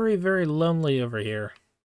are very, very lonely over here.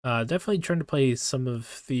 Definitely trying to play some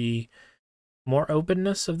of the more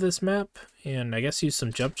openness of this map, and I guess use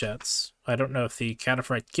some jump jets. I don't know if the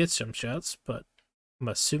Cataphrite gets jump jets, but I'm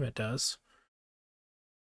assuming it does.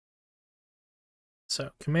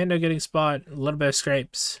 So, Commando getting spot, a little bit of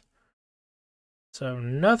scrapes. So,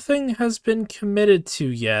 nothing has been committed to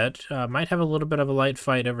yet. Might have a little bit of a light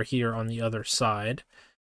fight over here on the other side.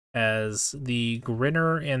 As the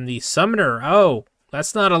Grinner and the Summoner. Oh,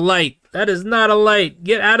 that's not a light. That is not a light.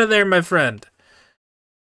 Get out of there, my friend.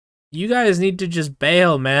 You guys need to just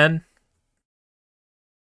bail, man.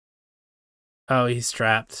 Oh, he's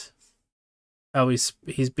trapped. Oh, he's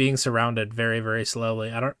being surrounded very, very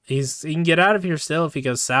slowly. He can get out of here still if he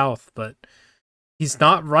goes south, but he's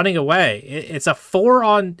not running away. It's a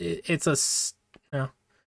 4-on. It's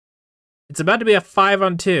about to be a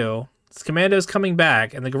 5-on-2. This Commando's coming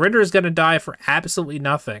back, and the Grinner is going to die for absolutely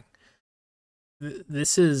nothing.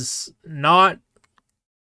 This is not...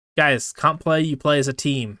 Guys, comp play, you play as a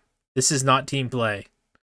team. This is not team play.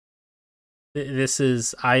 This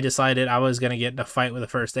is... I decided I was going to get in a fight with the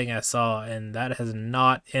first thing I saw, and that has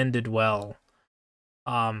not ended well.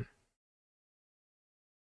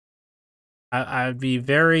 I'd be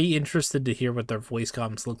very interested to hear what their voice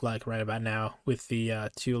comms look like right about now with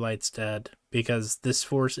the 2 lights dead, because this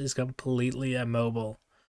force is completely immobile.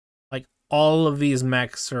 Like, all of these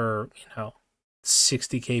mechs are,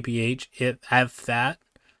 60 kph, if that.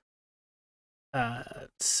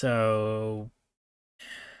 So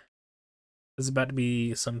there's about to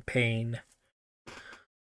be some pain.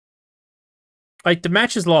 Like, the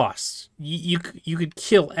match is lost. You could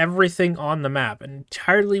kill everything on the map and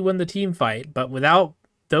entirely win the team fight, but without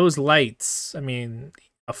those lights, I mean,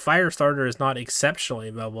 a fire starter is not exceptionally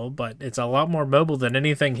mobile, but it's a lot more mobile than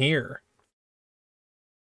anything here.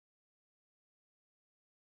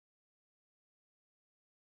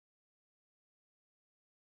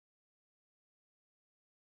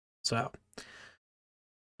 So,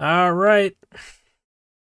 all right.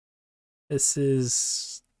 This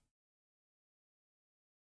is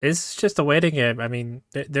just a waiting game. I mean,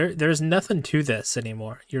 there's nothing to this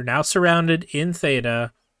anymore. You're now surrounded in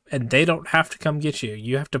Theta, and they don't have to come get you.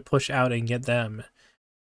 You have to push out and get them.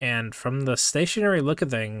 And from the stationary look of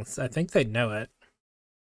things, I think they know it.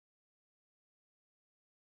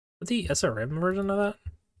 Is the SRM version of that?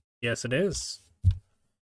 Yes, it is.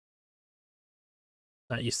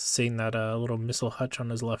 Not used to seeing that little missile hutch on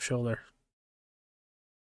his left shoulder.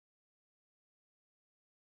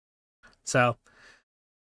 So,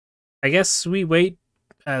 I guess we wait.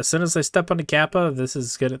 As soon as they step onto Kappa, this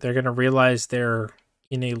is good. They're gonna realize they're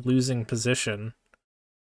in a losing position.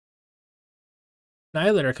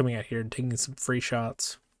 Annihilator coming out here and taking some free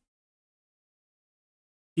shots.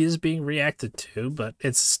 He is being reacted to, but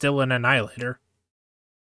it's still an Annihilator.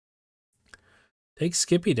 Take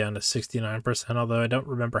Skippy down to 69%, although I don't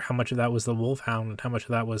remember how much of that was the Wolfhound and how much of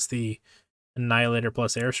that was the Annihilator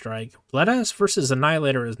plus Airstrike. Bloodass versus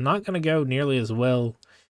Annihilator is not going to go nearly as well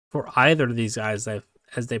for either of these guys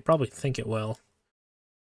as they probably think it will.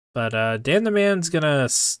 But Dan the Man's going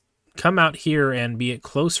to come out here and be at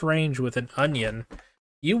close range with an Onion.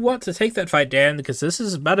 You want to take that fight, Dan, because this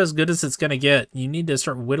is about as good as it's going to get. You need to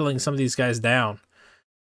start whittling some of these guys down.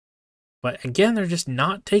 But again, they're just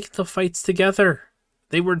not taking the fights together.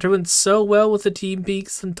 They were doing so well with the Team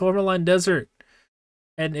Peaks and Tourmaline Desert.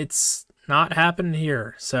 And it's not happen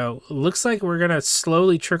here. So looks like we're gonna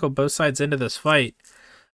slowly trickle both sides into this fight.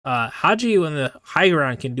 Haji on the high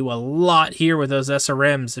ground can do a lot here with those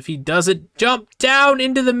SRMs. If he doesn't jump down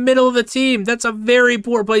into the middle of the team, that's a very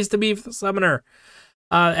poor place to be for the summoner.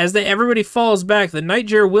 As everybody falls back, the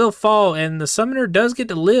Nightjar will fall, and the summoner does get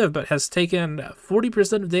to live, but has taken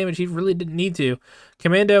 40% of damage he really didn't need to.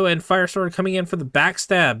 Commando and Firestarter coming in for the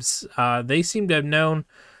backstabs. They seem to have known.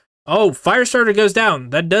 Oh, Firestarter goes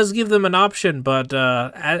down. That does give them an option, but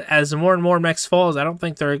as more and more mechs falls, I don't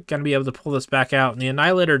think they're going to be able to pull this back out. And the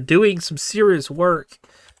Annihilator doing some serious work,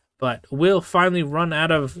 but will finally run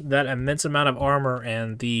out of that immense amount of armor,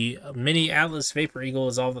 and the mini Atlas Vapor Eagle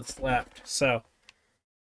is all that's left. So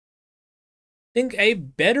I think a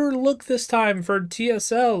better look this time for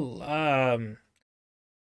TSL.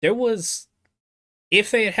 There was,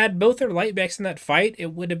 if they had both their light mechs in that fight,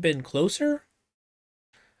 it would have been closer.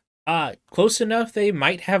 Close enough they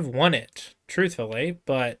might have won it, truthfully,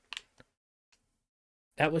 but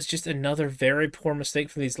that was just another very poor mistake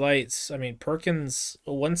for these lights. I mean, Perkins,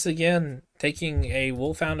 once again, taking a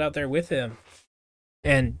Wolfhound out there with him.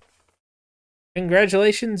 And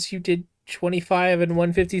congratulations, you did 25 and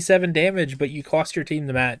 157 damage, but you cost your team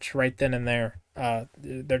the match right then and there.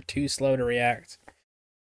 They're too slow to react.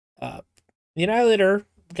 The Annihilator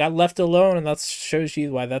got left alone, and that shows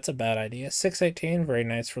you why that's a bad idea. 618, very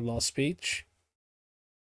nice for Lost Speech.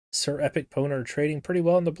 Sir Epic Poner trading pretty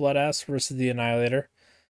well in the Blood Ass versus the Annihilator.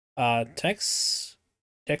 Tex,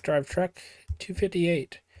 Deck Drive Truck,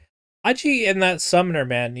 258. Haji and that Summoner,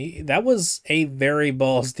 man, that was a very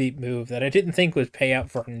balls deep move that I didn't think would pay out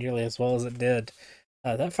for him nearly as well as it did.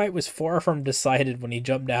 That fight was far from decided when he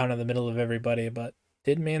jumped down in the middle of everybody, but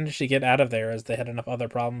did manage to get out of there as they had enough other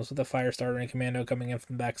problems with the Firestarter and Commando coming in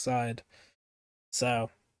from the backside. So,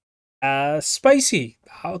 spicy.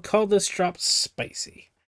 I'll call this drop spicy.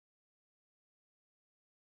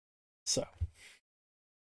 So,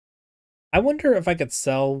 I wonder if I could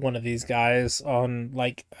sell one of these guys on,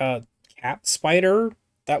 like, a Cat Spider.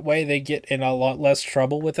 That way they get in a lot less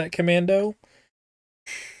trouble with that Commando.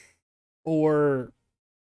 Or,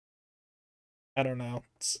 I don't know.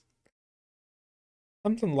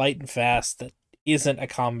 Something light and fast that isn't a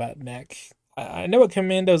combat mech. I know a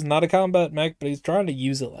Commando's not a combat mech, but he's trying to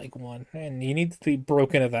use it like one, and he needs to be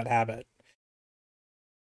broken of that habit.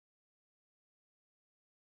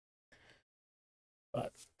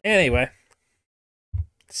 But anyway,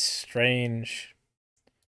 strange.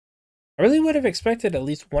 I really would have expected at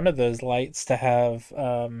least one of those lights to have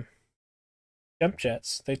jump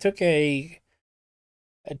jets. They took a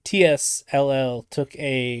TSLL took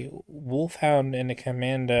a Wolfhound and a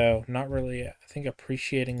Commando, not really, I think,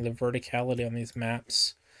 appreciating the verticality on these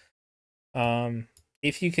maps.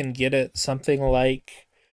 If you can get it, something like...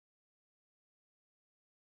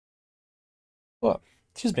 Well,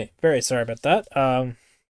 excuse me, very sorry about that.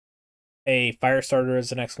 A Firestarter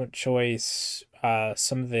is an excellent choice.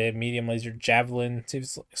 Some of the medium laser javelins,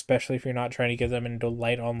 especially if you're not trying to get them into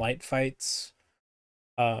light-on-light fights.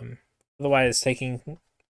 Otherwise, taking...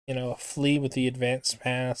 a flea with the advanced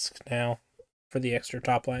mask now for the extra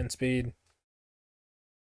top line speed.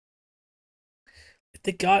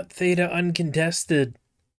 They got Theta uncontested.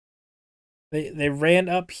 They ran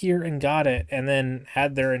up here and got it, and then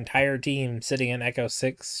had their entire team sitting in Echo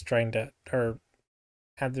 6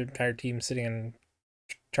 had their entire team sitting in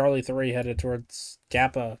Charlie 3 headed towards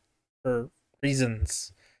Kappa for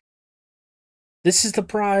reasons. This is the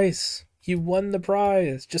prize. You won the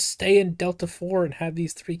prize. Just stay in Delta 4 and have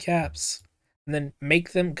these 3 caps. And then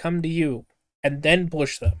make them come to you. And then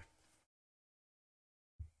push them.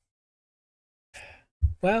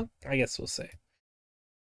 Well, I guess we'll see.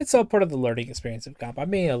 It's all part of the learning experience of comp.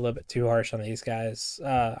 I'm being a little bit too harsh on these guys.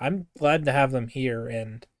 I'm glad to have them here,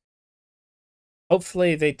 and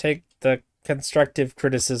hopefully they take the constructive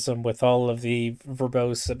criticism with all of the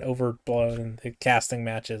verbose and overblown the casting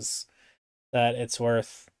matches that it's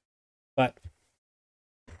worth. But,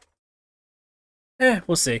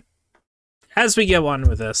 we'll see. As we get on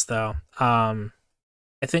with this, though, I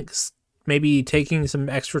think maybe taking some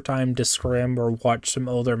extra time to scrim or watch some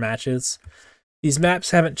older matches. These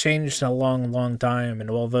maps haven't changed in a long, long time, and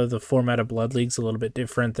although the format of Blood League's a little bit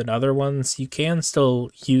different than other ones, you can still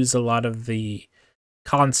use a lot of the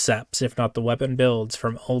concepts, if not the weapon builds,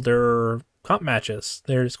 from older comp matches.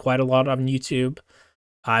 There's quite a lot on YouTube.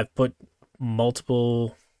 I've put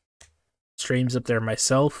multiple streams up there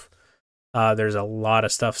myself. There's a lot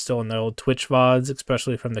of stuff still in the old Twitch VODs,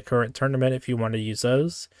 especially from the current tournament, if you want to use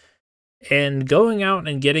those. And going out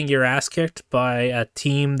and getting your ass kicked by a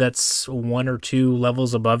team that's 1 or 2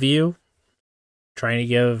 levels above you, trying to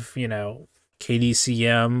give,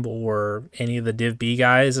 KDCM or any of the Div B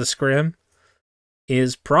guys a scrim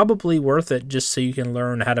is probably worth it just so you can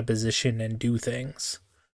learn how to position and do things.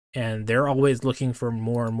 And they're always looking for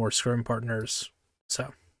more and more scrim partners.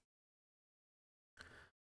 So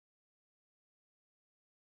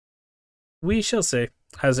we shall see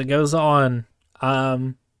as it goes on.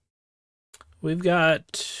 We've got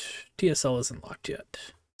TSL isn't locked yet.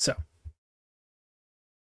 So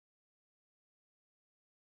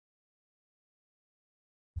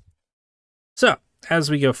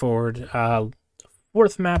as we go forward,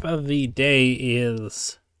 fourth map of the day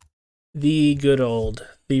is the good old,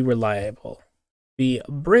 the reliable, the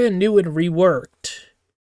brand new and reworked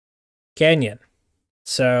Canyon.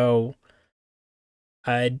 So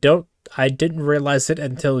I didn't realize it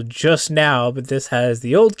until just now, but this has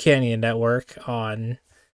the old Canyon network on.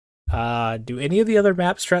 Do any of the other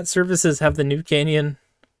map strat services have the new Canyon?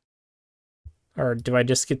 Or do I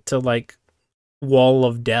just get to like wall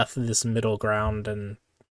of death this middle ground and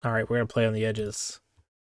alright, we're gonna play on the edges.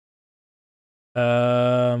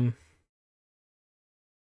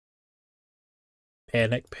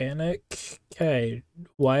 Panic. Okay,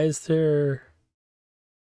 why is there...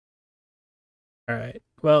 Alright,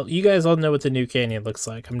 well, you guys all know what the new Canyon looks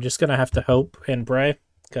like. I'm just gonna have to hope and pray,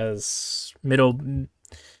 because middle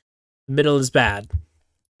is bad.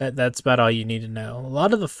 That's about all you need to know. A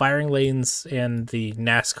lot of the firing lanes and the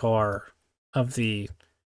NASCAR of the...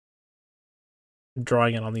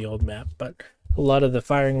 drawing it on the old map, but a lot of the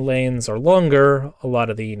firing lanes are longer, a lot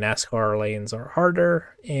of the NASCAR lanes are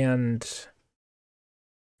harder, and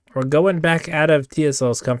we're going back out of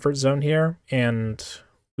TSL's comfort zone here, and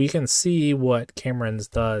we can see what Cameron's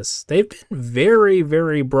does. They've been very,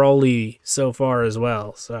 very brawly so far as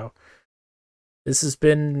well, so this has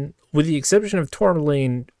been, with the exception of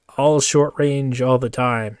Tourmaline, all short range all the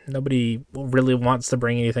time. Nobody really wants to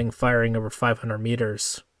bring anything firing over 500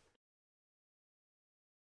 meters.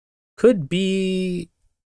 Could be...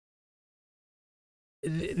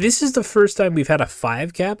 This is the first time we've had a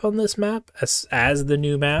 5 cap on this map as the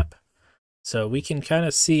new map. So we can kind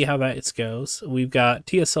of see how that goes. We've got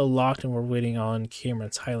TSL locked and we're waiting on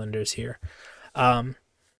Cameron's Highlanders here. I've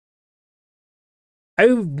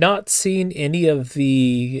not seen any of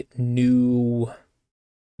the new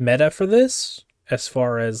meta for this as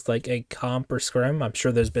far as like a comp or scrim. I'm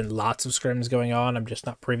sure there's been lots of scrims going on. I'm just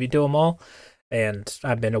not privy to them all. And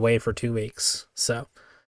I've been away for 2 weeks. So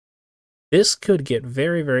this could get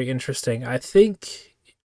very, very interesting. I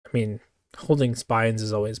mean, holding spines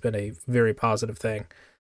has always been a very positive thing.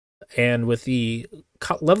 And with the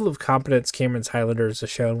level of competence Cameron's Highlanders has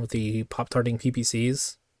shown with the pop-tarting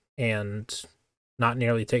PPCs and not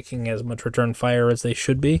nearly taking as much return fire as they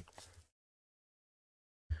should be,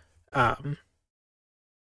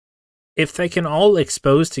 if they can all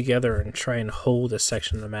expose together and try and hold a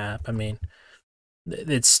section of the map, I mean,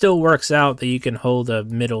 it still works out that you can hold a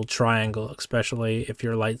middle triangle, especially if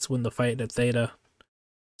your lights win the fight at Theta.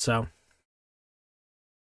 So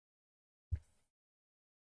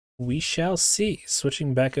we shall see.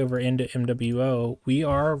 Switching back over into MWO, we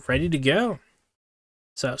are ready to go.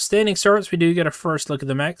 So standing starts, we do get a first look at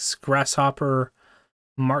the mechs. Grasshopper,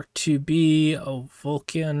 Mark IIB,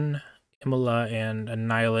 Vulcan, Imola, and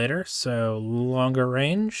Annihilator. So longer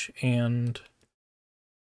range, and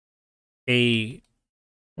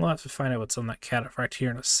we'll have to find out what's on that cataphract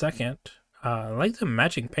here in a second. I like the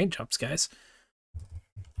matching paint jobs, guys.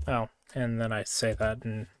 Oh, and then I say that,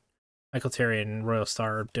 and Michael Terry and Royal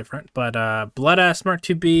Star are different. But Bloodass Mark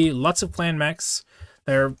IIB, lots of clan mechs.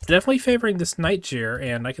 They're definitely favoring this Nightjar,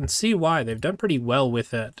 and I can see why. They've done pretty well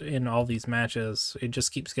with it in all these matches. It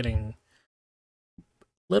just keeps getting a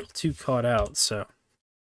little too caught out, so.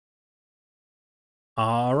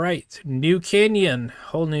 All right, new Canyon,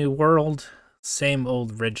 whole new world, same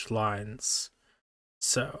old ridge lines.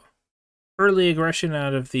 So, early aggression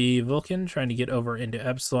out of the Vulcan, trying to get over into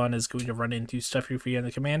Epsilon, is going to run into Stuffy Free and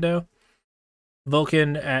the Commando.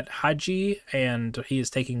 Vulcan at Haji, and he is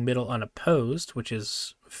taking middle unopposed, which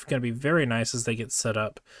is going to be very nice as they get set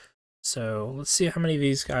up. So let's see how many of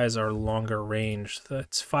these guys are longer range.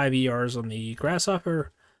 That's 5 ERs on the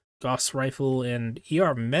Grasshopper, Gauss Rifle, and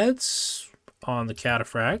ER Meds on the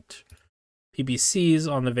Cataphract,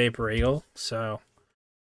 PBCs on the Vapor Eagle. So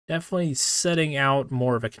definitely setting out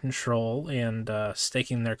more of a control and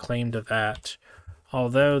staking their claim to that.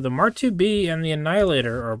 Although the Mark IIB and the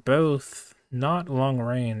Annihilator are both not long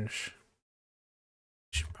range.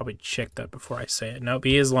 Should probably check that before I say it. Nope,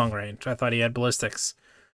 he is long range. I thought he had ballistics.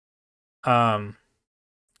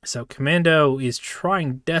 So Commando is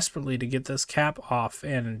trying desperately to get this cap off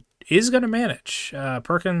and is going to manage.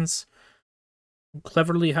 Perkins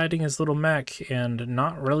cleverly hiding his little mech, and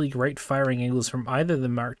not really great firing angles from either the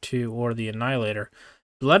Mark II or the Annihilator.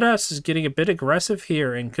 Bloodass is getting a bit aggressive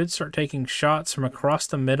here and could start taking shots from across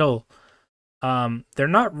the middle. They're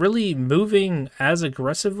not really moving as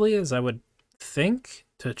aggressively as I would think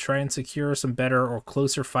to try and secure some better or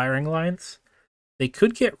closer firing lines. They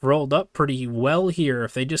could get rolled up pretty well here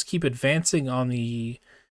if they just keep advancing on the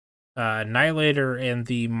Annihilator and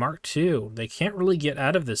the Mark II. They can't really get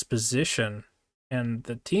out of this position, and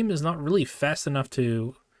the team is not really fast enough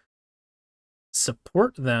to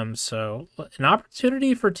support them. So, an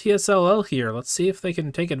opportunity for TSLL here. Let's see if they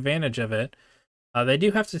can take advantage of it. They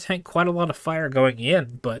do have to tank quite a lot of fire going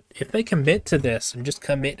in, but if they commit to this and just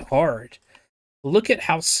commit hard, look at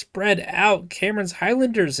how spread out Cameron's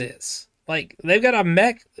Highlanders is. Like, they've got a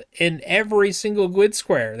mech in every single grid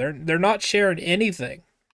square. They're not sharing anything.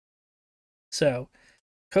 So,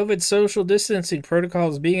 COVID social distancing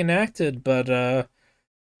protocols being enacted, but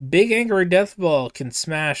Big Angry Deathball can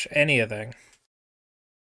smash anything.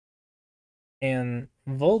 And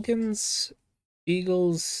Vulcans,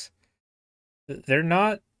 Eagles, they're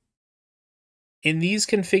not, in these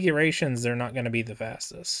configurations, they're not going to be the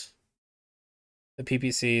fastest. The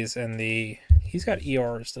PPCs and he's got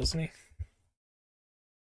ERs, doesn't he?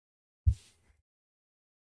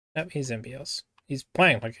 Nope, he's MBLs. He's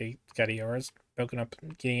playing like he got ERs, poking up,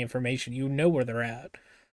 getting information. You know where they're at.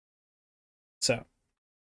 So,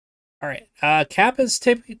 all right. Kappa's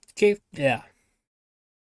yeah.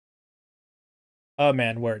 Oh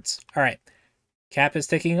man, words. All right. Cap is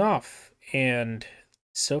taking off, and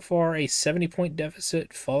so far a 70-point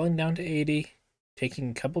deficit, falling down to 80, taking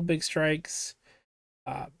a couple big strikes.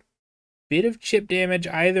 Bit of chip damage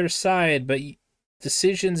either side, but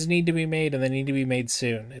decisions need to be made, and they need to be made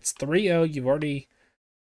soon. It's 3-0. You've already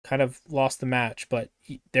kind of lost the match, but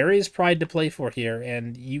there is pride to play for here,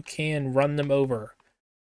 and you can run them over.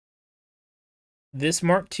 This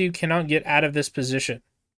Mark II cannot get out of this position.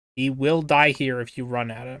 He will die here if you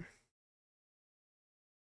run at him.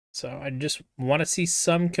 So I just want to see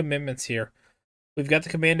some commitments here. We've got the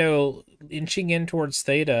Commando inching in towards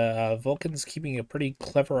Theta. Vulcan's keeping a pretty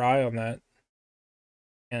clever eye on that.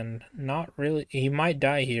 And not really... He might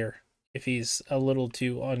die here if he's a little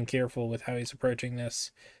too uncareful with how he's approaching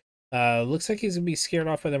this. Looks like he's going to be scared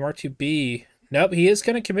off by the Mark IIB. Nope, he is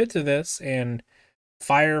going to commit to this and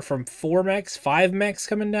fire from 4 mechs, 5 mechs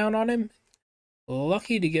coming down on him.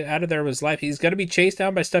 Lucky to get out of there with his life. He's going to be chased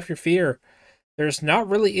down by Stuff Your Fear. There's not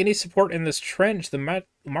really any support in this trench. The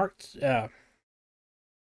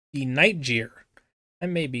Night Jeer. I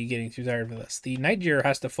may be getting too tired for this. The Night Jeer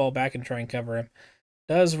has to fall back and try and cover him.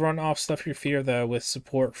 Does run off Stuff Your Fear, though, with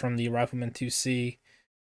support from the Rifleman 2C.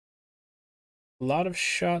 A lot of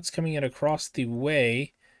shots coming in across the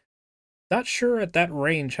way. Not sure at that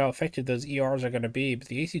range how effective those ERs are going to be, but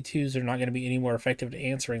the AC-2s are not going to be any more effective at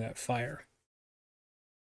answering that fire.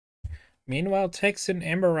 Meanwhile, Tex and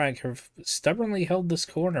Emberrag have stubbornly held this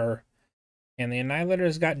corner, and the Annihilator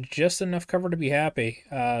has got just enough cover to be happy.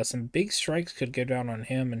 Some big strikes could go down on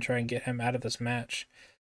him and try and get him out of this match.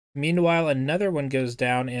 Meanwhile, another one goes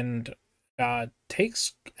down and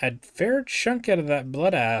takes a fair chunk out of that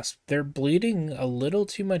blood ass. They're bleeding a little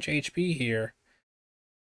too much HP here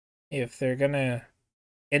if they're going to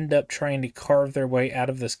end up trying to carve their way out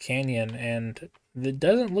of this canyon, and it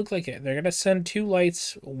doesn't look like it. They're going to send 2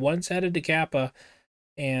 lights, once headed to Kappa,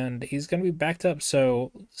 and he's going to be backed up.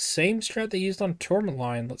 So, same strat they used on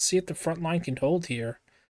Tourmaline. Let's see if the front line can hold here.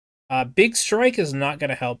 Big Strike is not going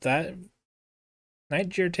to help that.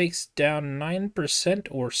 Niger takes down 9%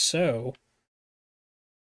 or so.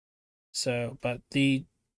 But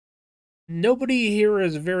nobody here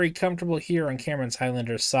is very comfortable here on Cameron's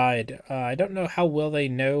Highlander's side. I don't know how well they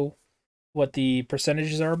know what the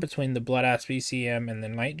percentages are between the Bloodass BCM and the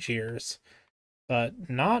Night Jeers, but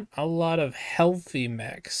not a lot of healthy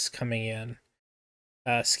mechs coming in.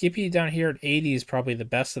 Skippy down here at 80 is probably the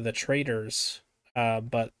best of the traders,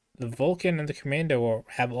 but the Vulcan and the Commando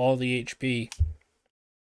have all the HP.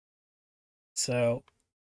 So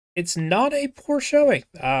it's not a poor showing.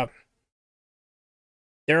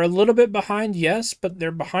 They're a little bit behind, yes, but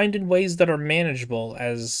they're behind in ways that are manageable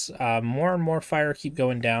as more and more fire keep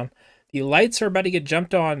going down. The lights are about to get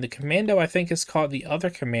jumped on. The Commando, I think, is called the other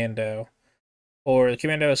Commando. Or the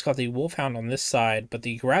Commando is called the Wolfhound on this side. But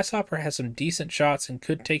the Grasshopper has some decent shots and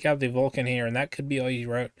could take out the Vulcan here. And that could be all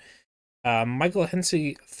you wrote. Michael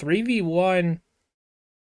Hensey, 3v1,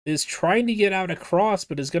 is trying to get out across,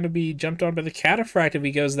 but is going to be jumped on by the Cataphract if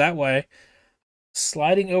he goes that way.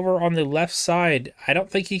 Sliding over on the left side. I don't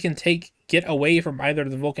think he can get away from either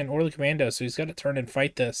the Vulcan or the Commando, so he's got to turn and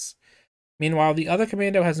fight this. Meanwhile, the other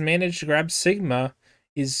commando has managed to grab Sigma,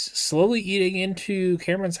 is slowly eating into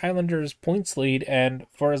Cameron's Highlander's points lead, and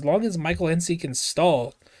for as long as Michael Hensey can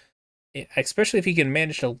stall, especially if he can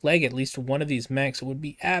manage to leg at least one of these mechs, it would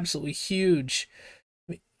be absolutely huge.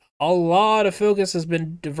 A lot of focus has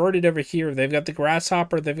been diverted over here. They've got the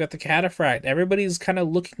Grasshopper, they've got the Cataphract. Everybody's kind of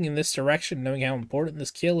looking in this direction, knowing how important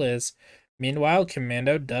this kill is. Meanwhile,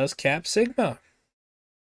 Commando does cap Sigma.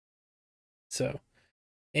 So,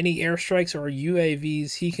 any airstrikes or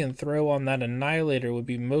UAVs he can throw on that Annihilator would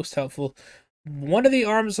be most helpful. One of the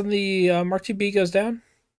arms on the Mark II-B goes down.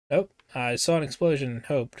 Nope. I saw an explosion and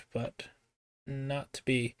hoped, but not to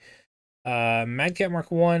be. Madcat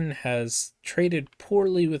Mark 1 has traded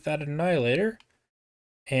poorly with that Annihilator,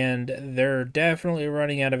 and they're definitely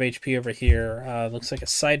running out of HP over here. Looks like a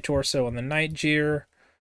side torso on the Night Jeer.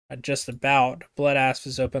 Just about. Blood Asp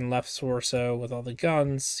is open left torso with all the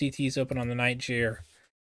guns. CT's open on the Night Jeer.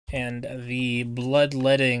 And the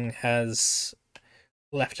Bloodletting has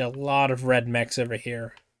left a lot of red mechs over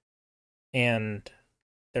here. And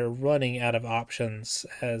they're running out of options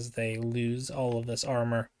as they lose all of this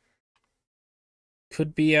armor.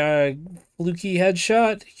 Could be a fluky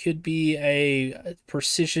headshot. Could be a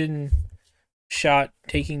precision shot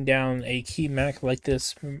taking down a key mech like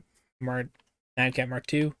this Madcat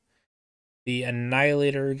Mark II. The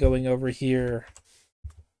Annihilator going over here.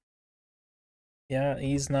 Yeah,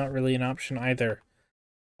 he's not really an option either.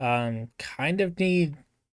 Kind of need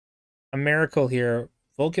a miracle here.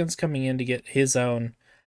 Vulcan's coming in to get his own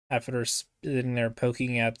after sitting there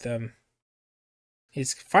poking at them.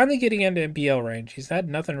 He's finally getting into MPL range. He's had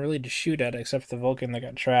nothing really to shoot at except for the Vulcan that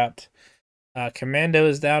got trapped. Commando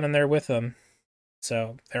is down in there with him.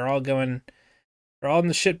 So they're all in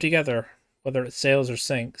the ship together, whether it sails or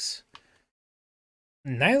sinks.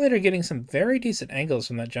 Annihilator getting some very decent angles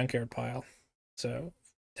from that junkyard pile. So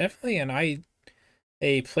definitely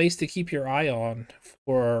a place to keep your eye on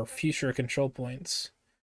for future control points.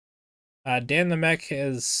 Dan the Mech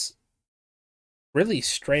is really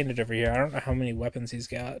strained over here. I don't know how many weapons he's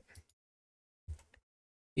got.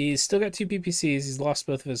 He's still got 2 PPCs. He's lost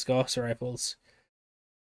both of his Gauss rifles.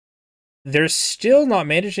 They're still not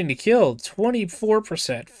managing to kill. 24%,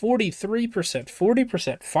 43%,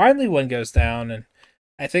 40%. Finally one goes down, and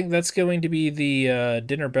I think that's going to be the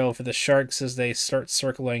dinner bell for the Sharks as they start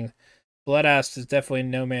circling. Blood Asp is definitely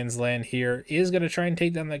no man's land here. Is going to try and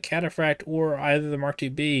take down the Cataphract or either the Mark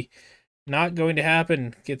II-B. Not going to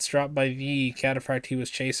happen. Gets dropped by the Cataphract he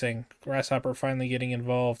was chasing. Grasshopper finally getting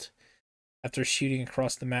involved after shooting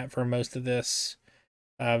across the map for most of this.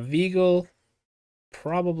 Vigal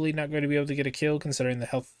probably not going to be able to get a kill considering the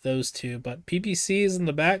health of those two, but PPCs in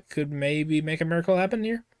the back could maybe make a miracle happen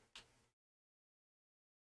here.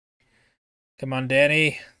 Come on,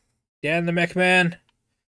 Danny. Dan the Mech Man.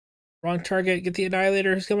 Wrong target. Get the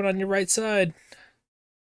Annihilator who's coming on your right side.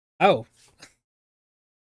 Oh.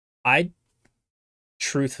 I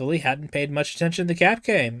truthfully hadn't paid much attention to the cap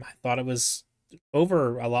game. I thought it was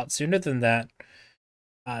over a lot sooner than that.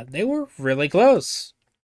 They were really close.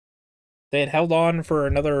 They had held on for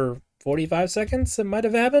another 45 seconds, it might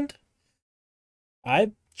have happened.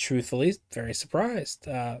 I'm truthfully very surprised.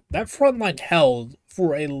 That front line held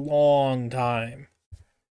for a long time.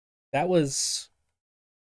 That was,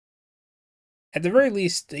 at the very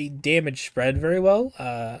least, a damage spread very well.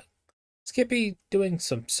 Skippy doing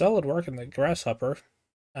some solid work in the Grasshopper.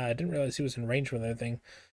 I didn't realize he was in range with anything.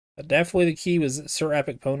 But definitely the key was Sir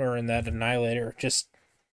Epic Poner and that Annihilator. Just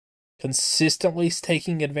consistently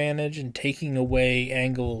taking advantage and taking away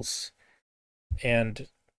angles. And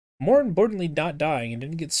more importantly, not dying. He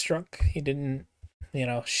didn't get struck. He didn't,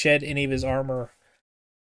 shed any of his armor.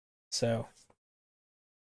 So,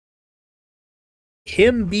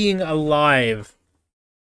 him being alive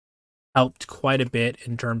helped quite a bit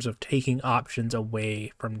in terms of taking options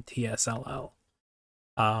away from TSLL.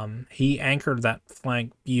 He anchored that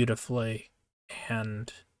flank beautifully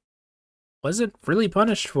and wasn't really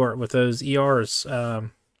punished for it with those ERs. It's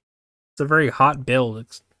a very hot build.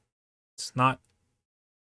 It's not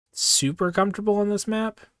super comfortable on this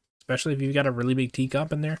map, especially if you've got a really big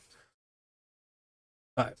teacup in there.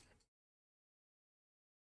 But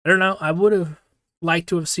I don't know. I would have liked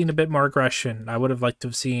to have seen a bit more aggression. I would have liked to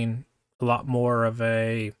have seen a lot more of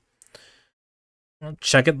a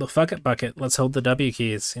check it the fuck it bucket. Let's hold the W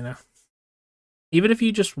keys, Even if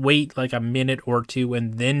you just wait like a minute or two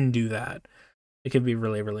and then do that, it can be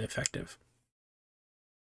really, really effective.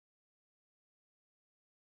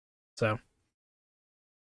 So,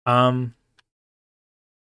 and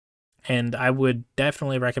I would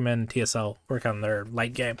definitely recommend TSL work on their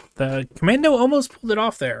light game. The Commando almost pulled it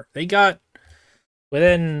off there. They got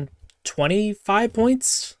within 25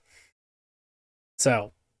 points.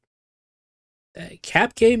 So,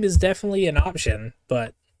 cap game is definitely an option,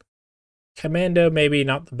 but Commando maybe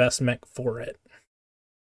not the best mech for it,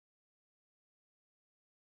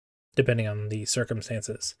 depending on the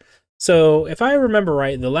circumstances. So, if I remember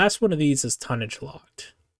right, the last one of these is tonnage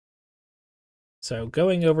locked. So,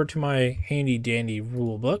 going over to my handy dandy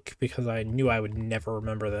rule book, because I knew I would never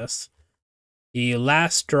remember this, the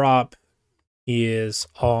last drop is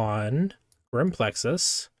on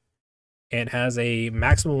Grimplexus and has a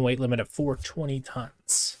maximum weight limit of 420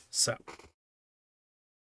 tons. So,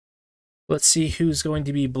 let's see who's going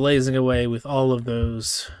to be blazing away with all of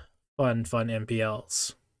those fun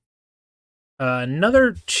MPLs.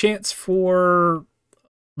 Another chance for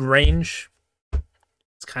range.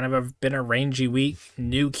 It's kind of been a rangy week.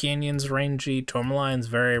 New Canyon's rangy. Tourmaline's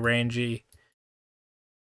very rangy.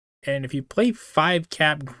 And if you play 5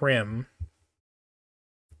 cap Grim,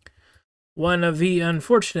 one of the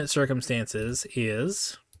unfortunate circumstances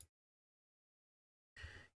is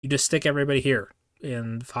you just stick everybody here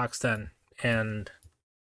in Fox 10. And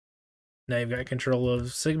now you've got control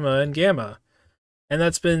of Sigma and Gamma. And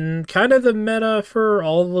that's been kind of the meta for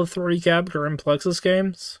all the 3 cap Grim Plexus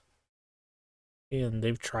games. And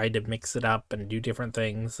they've tried to mix it up and do different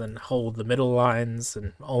things and hold the middle lines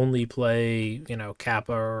and only play,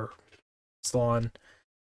 Kappa or Slon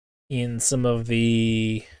in some of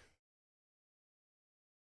the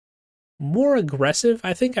more aggressive.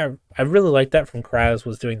 I think I really like that from Kraz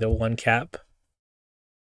was doing the 1 cap.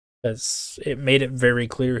 Because it made it very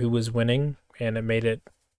clear who was winning, and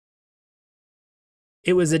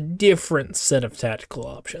it was a different set of tactical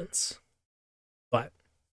options. But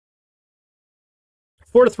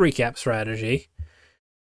for the 3 cap strategy,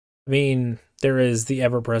 I mean, there is the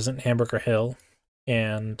ever-present Hamburger Hill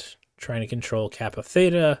and trying to control Kappa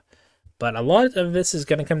Theta, but a lot of this is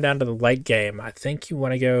going to come down to the light game. I think you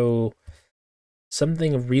want to go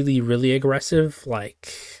something really, really aggressive,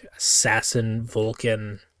 like Assassin,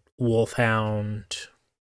 Vulcan, Wolfhound,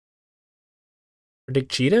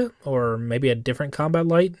 Predict Cheetah, or maybe a different combat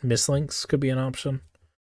light. Mislinks could be an option.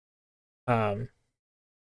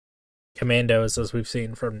 Commandos, as we've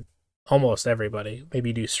seen from almost everybody.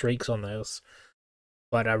 Maybe do streaks on those.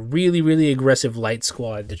 But a really, really aggressive light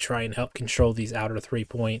squad to try and help control these outer 3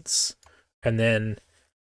 points. And then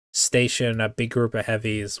station a big group of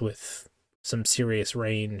heavies with some serious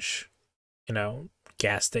range,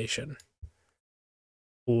 gas station.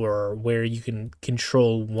 Or where you can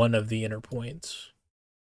control one of the inner points.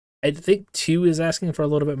 I think 2 is asking for a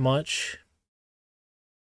little bit much.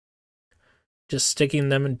 Just sticking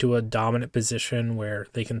them into a dominant position where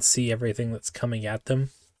they can see everything that's coming at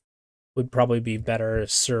them would probably be better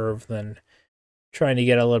served than trying to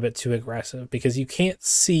get a little bit too aggressive, because you can't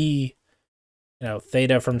see,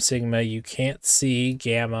 Theta from Sigma, you can't see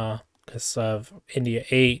Gamma because of India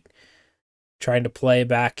 8. Trying to play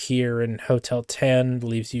back here in Hotel 10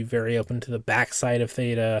 leaves you very open to the backside of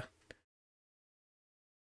Theta.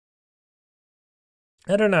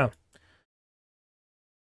 I don't know.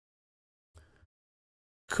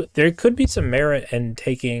 There could be some merit in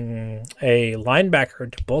taking a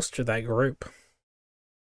linebacker to bolster that group.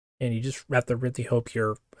 And you just have to really hope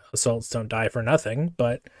your assaults don't die for nothing.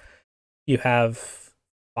 But you have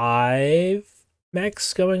 5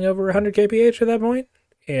 mechs going over 100 kph at that point.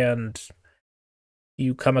 And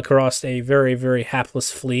you come across a very, very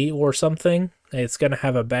hapless flea or something, it's going to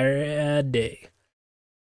have a bad day.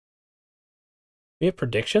 We have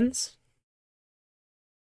predictions?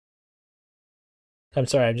 I'm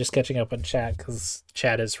sorry, I'm just catching up on chat because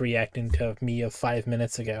chat is reacting to me of 5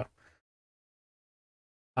 minutes ago.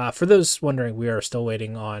 For those wondering, we are still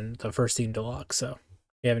waiting on the first team to lock, so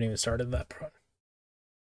we haven't even started that part.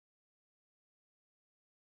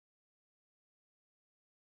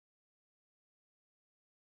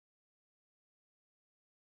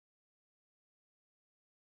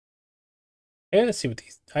 I gotta see what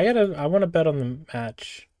these. I want to bet on the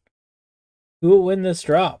match. Who will win this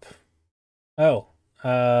drop? Oh,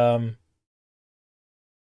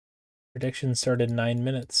 prediction started 9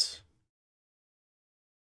 minutes.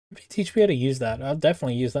 If you teach me how to use that, I'll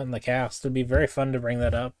definitely use that in the cast. It'd be very fun to bring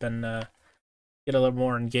that up and get a little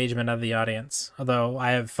more engagement out of the audience. Although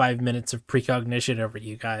I have 5 minutes of precognition over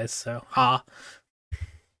you guys, so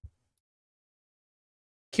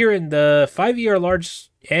Kieran, the 5-year large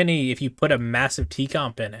Annie, if you put a massive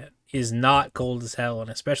T-comp in it, is not cold as hell, and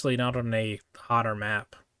especially not on a hotter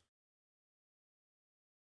map.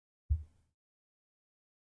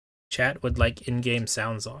 Chat would like in-game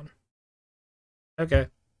sounds on. Okay.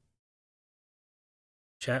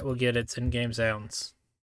 Chat will get its in-game sounds.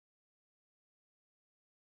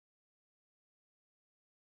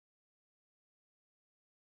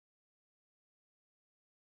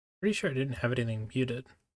 Pretty sure I didn't have anything muted.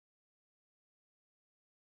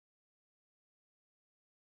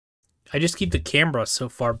 I just keep the camera so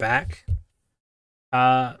far back.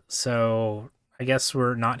 So I guess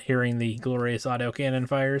we're not hearing the glorious auto cannon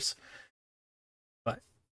fires. But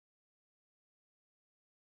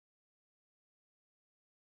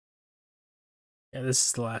yeah, this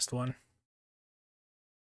is the last one.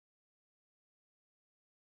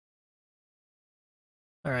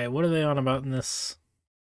 All right, what are they on about in this?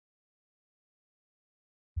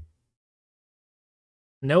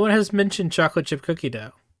 No one has mentioned chocolate chip cookie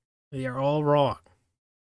dough. They are all wrong.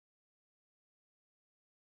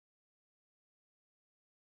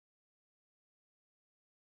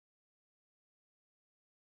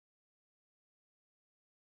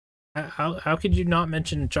 How could you not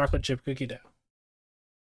mention chocolate chip cookie dough?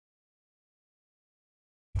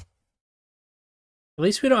 At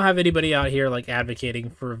least we don't have anybody out here like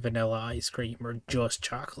advocating for vanilla ice cream or just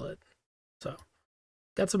chocolate. So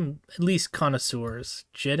got some at least connoisseurs.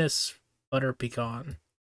 Genus butter pecan.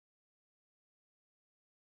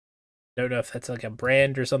 Don't know if that's like a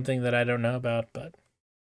brand or something that I don't know about, but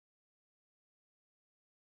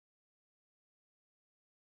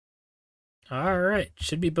all right,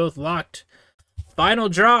 should be both locked. Final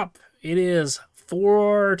drop. It is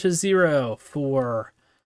 4-0 for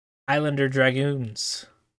Islander Dragoons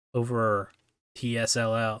over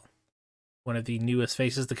TSLL, one of the newest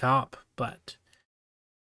faces to comp. But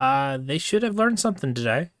they should have learned something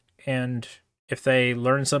today, and if they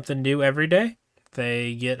learn something new every day,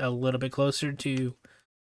 they get a little bit closer to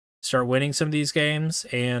start winning some of these games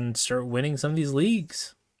and start winning some of these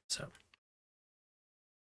leagues. So,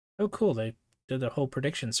 oh, cool. They did the whole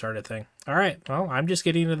prediction started thing. All right. Well, I'm just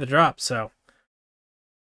getting into the drop. So,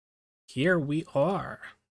 here we are.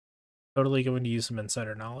 Totally going to use some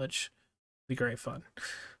insider knowledge. Be great fun.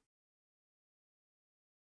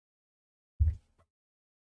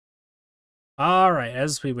 All right.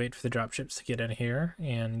 As we wait for the dropships to get in here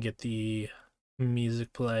and get the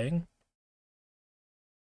music playing.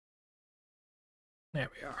 There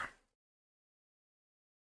we are.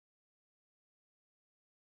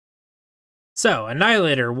 So,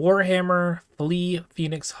 Annihilator, Warhammer, Flea,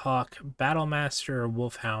 Phoenix Hawk, Battlemaster,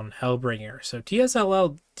 Wolfhound, Hellbringer. So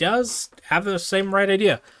TSLL does have the same right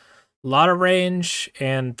idea. A lot of range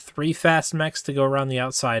and 3 fast mechs to go around the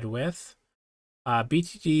outside with.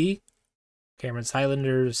 BTD, Cameron's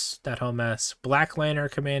Highlanders, That Whole Mess, Black Lantern,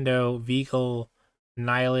 Commando, Vehicle,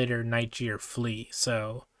 Annihilator, Nightgear, Flea.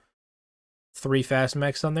 So 3 fast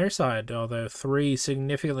mechs on their side, although 3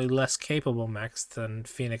 significantly less capable mechs than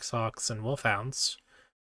Phoenix Hawks and Wolfhounds.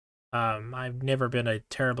 I've never been a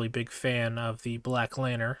terribly big fan of the Black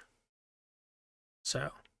Lantern.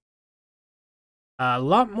 So, a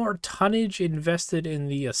lot more tonnage invested in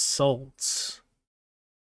the assaults.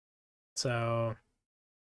 So,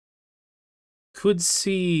 could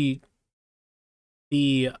see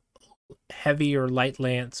the heavy or light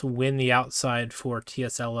lance win the outside for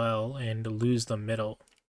TSLL and lose the middle.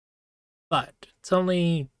 But it's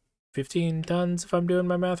only 15 tons if I'm doing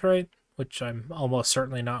my math right, which I'm almost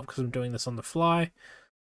certainly not because I'm doing this on the fly.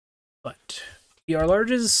 But ER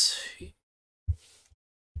larges,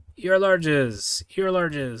 ER larges, ER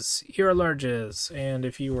larges, ER larges, and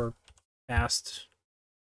if you were fast,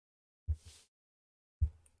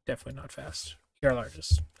 definitely not fast. ER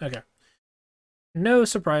larges. Okay. No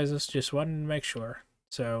surprises, just wanted to make sure.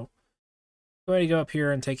 So, going to go up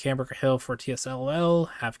here and take Hamburger Hill for TSLL,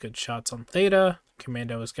 have good shots on Theta.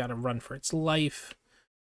 Commando has got to run for its life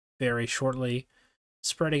very shortly.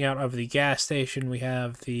 Spreading out of the gas station, we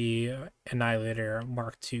have the Annihilator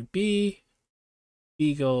Mark II-B,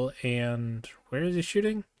 Eagle, and where is he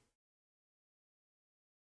shooting?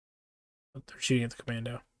 Oh, they're shooting at the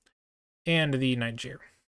Commando. And the Nightgear.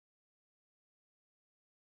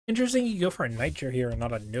 Interesting you go for a Nightgear here and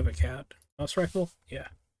not a Novacat. Mouse rifle? Yeah.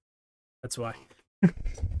 That's why.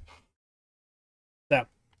 So,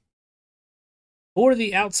 for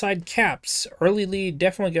the outside caps, early lead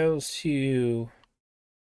definitely goes to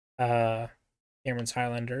Cameron's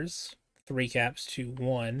Highlanders. 3 caps to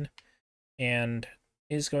 1. And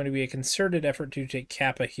is going to be a concerted effort to take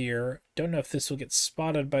Kappa here. Don't know if this will get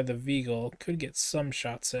spotted by the Veagle. Could get some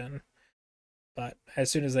shots in. But as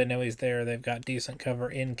soon as they know he's there, they've got decent cover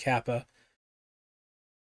in Kappa.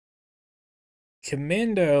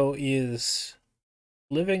 Commando is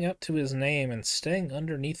living up to his name and staying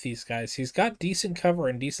underneath these guys. He's got decent cover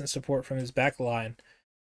and decent support from his back line,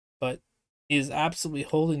 but is absolutely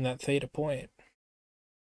holding that Theta point.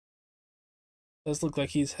 Does look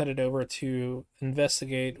like he's headed over to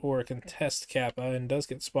investigate or contest Kappa and does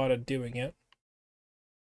get spotted doing it.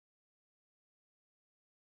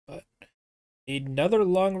 But Another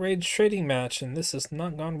long-range trading match, and this has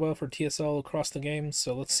not gone well for TSL across the game,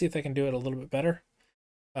 so let's see if they can do it a little bit better.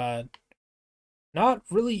 Not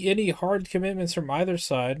really any hard commitments from either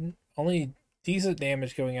side, only decent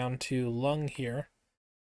damage going on to Lung here,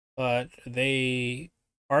 but they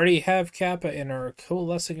already have Kappa and are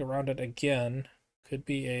coalescing around it again. Could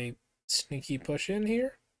be a sneaky push in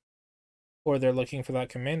here, or they're looking for that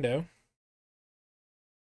commando.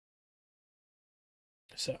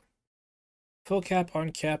 So, full cap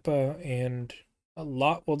on Kappa, and a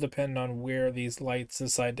lot will depend on where these lights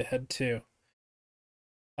decide to head to.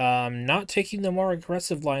 Not taking the more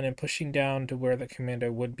aggressive line and pushing down to where the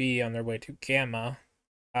commando would be on their way to Gamma.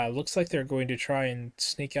 Looks like they're going to try and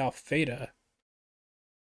sneak out Theta.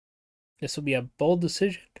 This will be a bold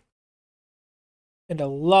decision. And a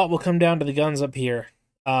lot will come down to the guns up here.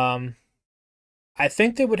 I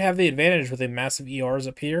think they would have the advantage with a massive ERs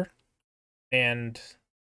up here. And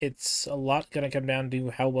it's a lot going to come down to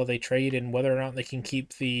how well they trade and whether or not they can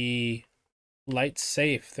keep the lights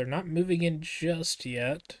safe. They're not moving in just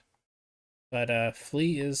yet. But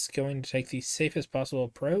Flea is going to take the safest possible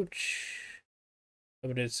approach.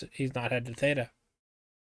 But he's not headed to Theta.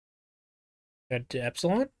 Head to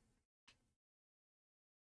Epsilon?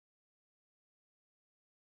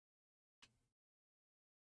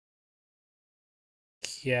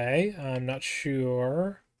 Okay, I'm not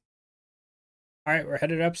sure. Alright, we're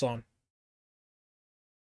headed to Epsilon.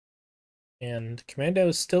 And Commando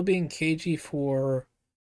is still being cagey for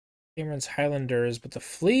Cameron's Highlanders, but the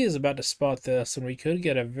Flea is about to spot this, and we could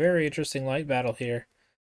get a very interesting light battle here.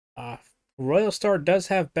 Royal Star does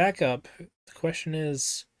have backup. The question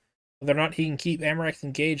is whether or not he can keep Amarex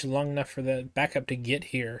engaged long enough for the backup to get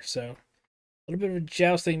here. So, a little bit of a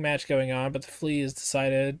jousting match going on, but the Flea has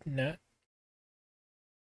decided no.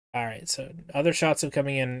 Alright, so other shots have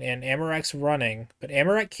coming in, and Amarex running, but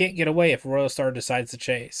Amarex can't get away if Royal Star decides to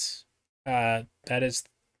chase. That is...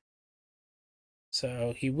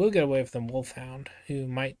 So he will get away with the Wolfhound, who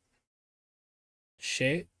might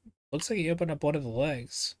shake. Looks like he opened up one of the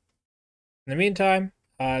legs. In the meantime,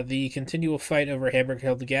 the continual fight over Hamburger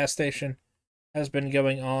Hill, the gas station, has been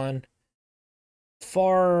going on.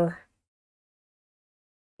 Lung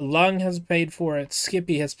has paid for it.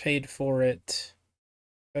 Skippy has paid for it.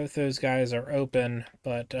 Both those guys are open,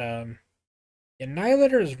 but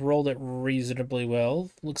Annihilator's rolled it reasonably well.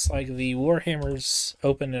 Looks like the Warhammer's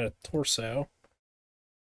open in a torso.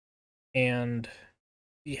 And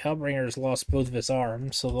the Hellbringer's lost both of his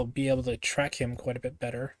arms, so they'll be able to track him quite a bit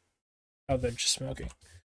better. Oh, they're just smoking.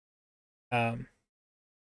 Oh,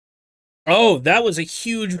 that was a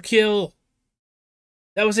huge kill.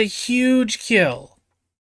 That was a huge kill.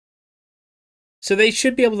 So they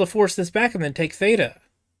should be able to force this back and then take Theta.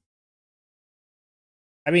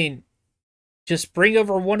 I mean, just bring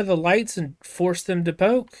over one of the lights and force them to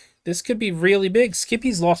poke. This could be really big.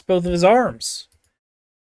 Skippy's lost both of his arms.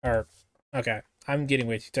 Okay. I'm getting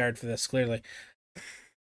way too tired for this, clearly.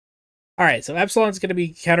 Alright, so Epsilon's going to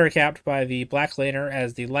be countercapped by the Black Laner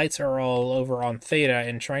as the lights are all over on Theta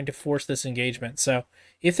and trying to force this engagement. So,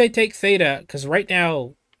 if they take Theta, because right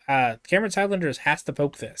now, Cameron's Highlanders has to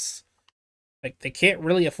poke this. Like, they can't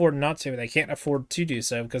really afford not to. They can't afford to do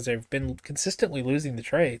so because they've been consistently losing the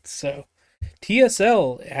trades. So,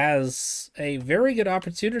 TSL has a very good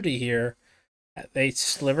opportunity here. They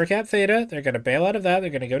sliver cap Theta. They're going to bail out of that.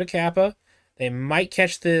 They're going to go to Kappa. They might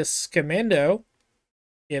catch this Commando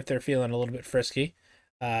if they're feeling a little bit frisky.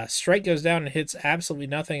 Strike goes down and hits absolutely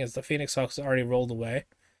nothing as the Phoenix Hawks already rolled away.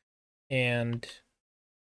 And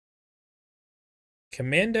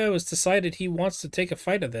Commando has decided he wants to take a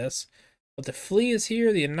fight of this. But the Flea is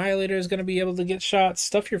here. The Annihilator is going to be able to get shot.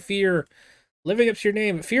 Stuff your fear. Living up to your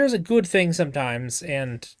name. Fear is a good thing sometimes.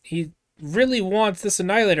 And he really wants this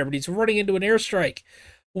Annihilator, but he's running into an airstrike.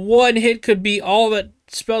 One hit could be all that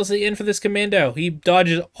spells the end for this Commando. He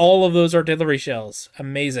dodges all of those artillery shells.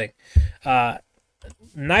 Amazing.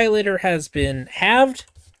 Annihilator has been halved,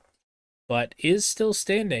 but is still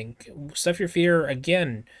standing. Stuff your fear,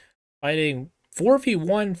 again, fighting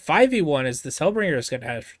 4v1, 5v1 as this Hellbringer is going to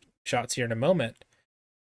have shots here in a moment.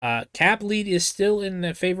 Cap lead is still in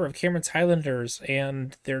the favor of Cameron's Highlanders,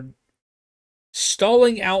 and they're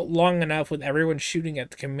stalling out long enough with everyone shooting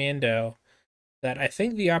at the Commando that I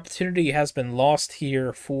think the opportunity has been lost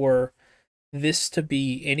here for this to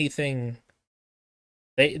be anything.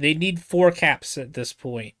 They need 4 caps at this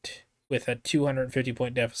point with a 250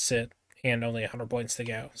 point deficit and only 100 points to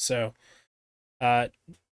go. So,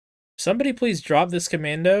 somebody please drop this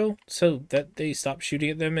Commando so that they stop shooting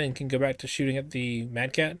at them and can go back to shooting at the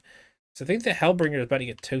Mad Cat. So I think the Hellbringer is about to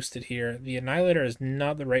get toasted here. The Annihilator is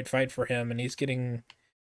not the right fight for him, and he's getting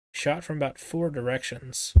Shot from about 4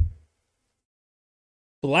 directions.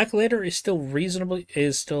 Blackletter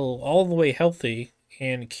is still all the way healthy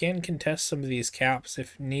and can contest some of these caps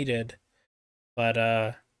if needed.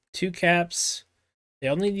 But 2 caps, they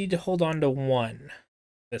only need to hold on to 1 at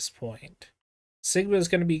this point. Sigma is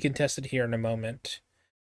going to be contested here in a moment.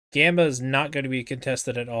 Gamma is not going to be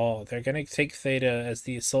contested at all. They're going to take Theta as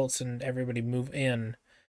the assaults and everybody move in.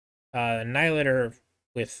 Annihilator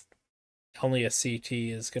with only a CT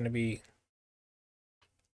is going to be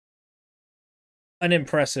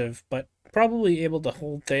unimpressive, but probably able to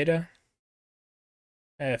hold Theta.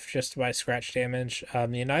 If just by scratch damage.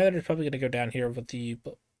 The Annihilator is probably going to go down here with the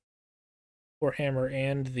Warhammer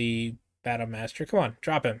and the Battle Master. Come on,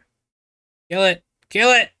 drop him. Kill it!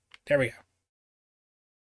 Kill it! There we go.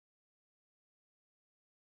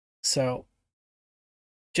 So,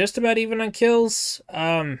 just about even on kills.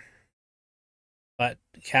 But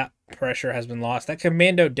cap pressure has been lost. That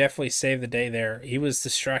commando definitely saved the day there. He was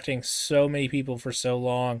distracting so many people for so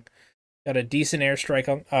long. Got a decent airstrike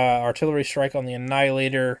on artillery strike on the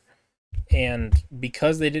Annihilator, and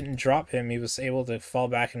because they didn't drop him, he was able to fall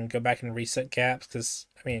back and go back and reset caps. Because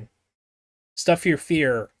I mean, stuff your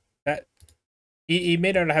fear. That he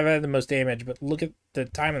may not have had the most damage, but look at the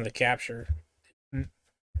time of the capture.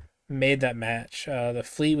 Made that match. The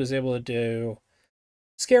fleet was able to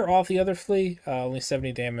scare off the other fleet. Only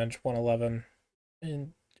 70 damage, 111,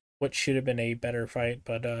 and what should have been a better fight,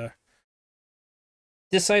 but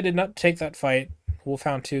decided not to take that fight.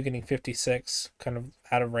 Wolfhound 2 getting 56, kind of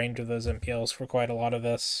out of range of those MPLs for quite a lot of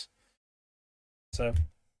this. So,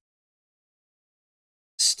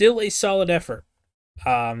 still a solid effort.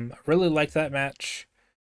 Really like that match.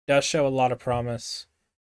 Does show a lot of promise.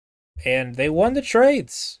 And they won the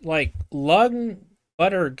trades. Like, Lung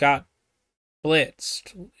Butter got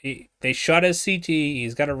blitzed. They shot his CT.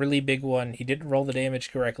 He's got a really big one. He didn't roll the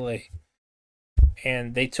damage correctly.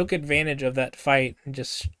 And they took advantage of that fight and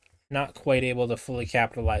just not quite able to fully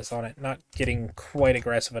capitalize on it. Not getting quite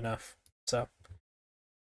aggressive enough. So,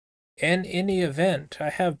 and in the event, I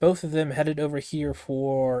have both of them headed over here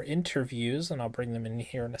for interviews, and I'll bring them in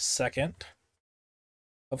here in a second.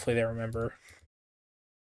 Hopefully they remember.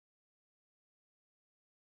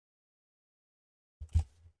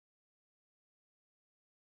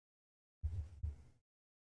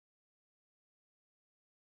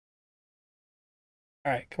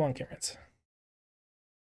 All right, come on, Camerons.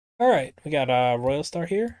 All right, we got Royal Star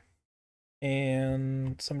here,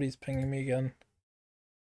 and somebody's pinging me again.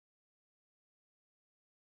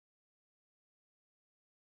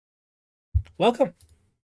 Welcome.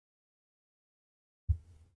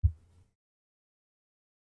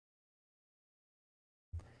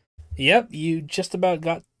 Yep, you just about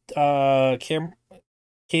got Cadian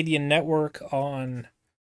Network on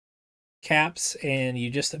caps, and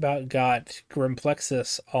you just about got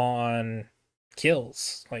Grimplexus on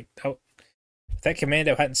kills. Like, oh, if that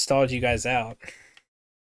commando hadn't stalled you guys out.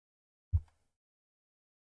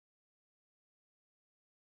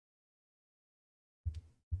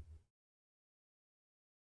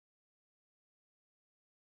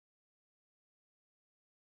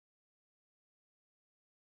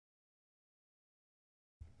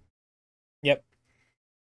 Yep.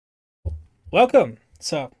 Welcome.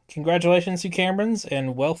 So, congratulations, you Camerons,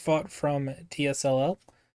 and well fought from TSLL.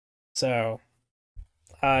 So,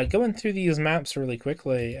 going through these maps really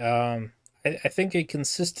quickly, I think a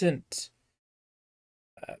consistent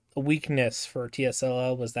weakness for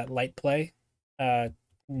TSLL was that light play.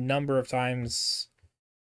 Number of times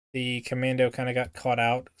the commando kind of got caught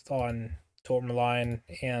out on Tourmaline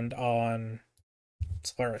and on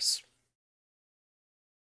Solaris.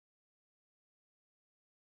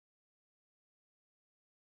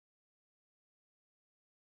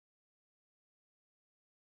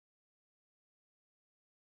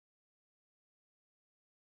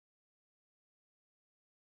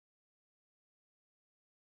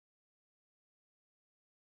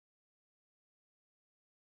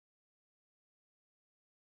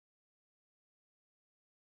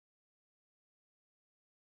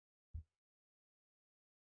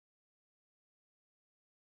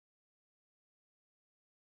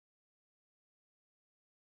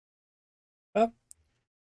 Oh,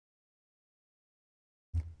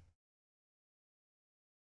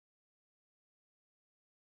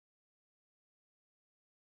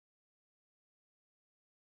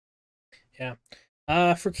 yeah.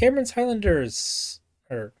 For Cameron's Highlanders,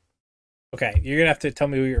 or okay, you're gonna have to tell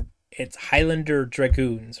me who you're. It's Highlander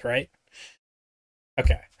Dragoons, right?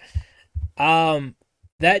 Okay.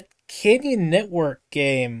 That Canyon Network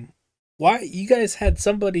game. Why you guys had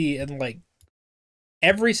somebody in like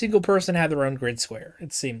every single person had their own grid square,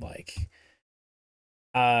 it seemed like.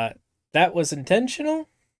 Uh, that was intentional.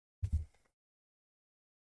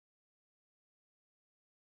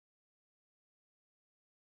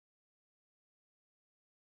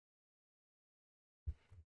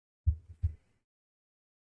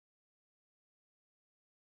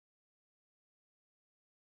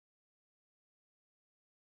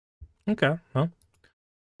 Okay, well,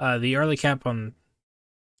 the early cap on.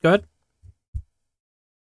 Go ahead.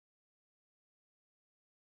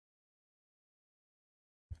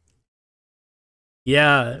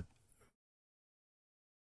 Yeah,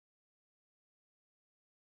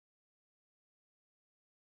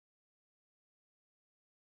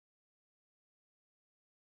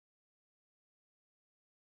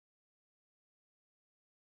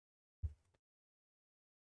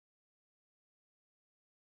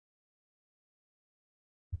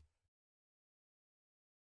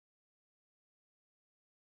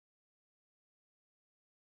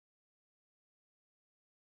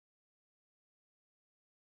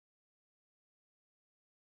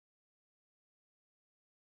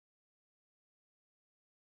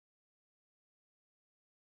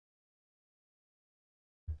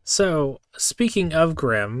 so speaking of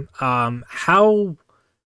Grim, how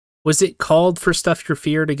was it called for Stuff Your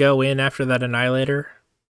Fear to go in after that Annihilator?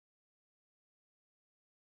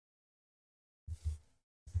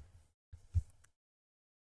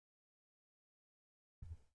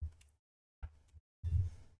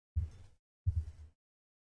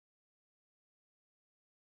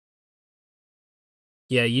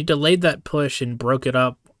 Yeah, you delayed that push and broke it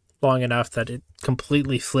up long enough that it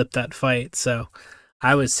completely flipped that fight. So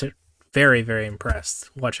I was very, very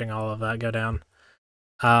impressed watching all of that go down.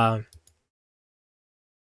 Um,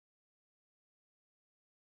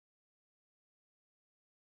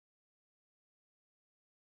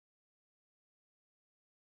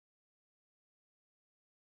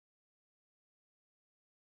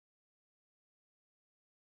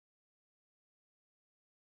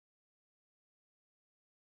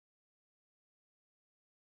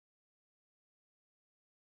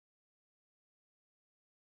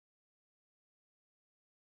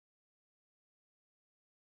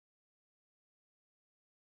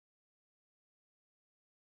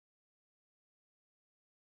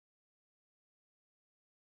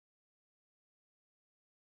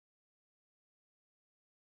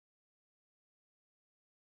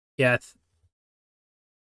 yeah,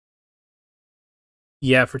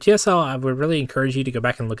 yeah. For TSL, I would really encourage you to go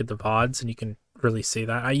back and look at the VODs, and you can really see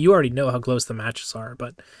that. You already know how close the matches are,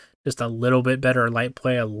 but just a little bit better light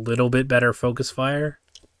play, a little bit better focus fire,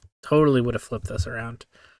 totally would have flipped this around.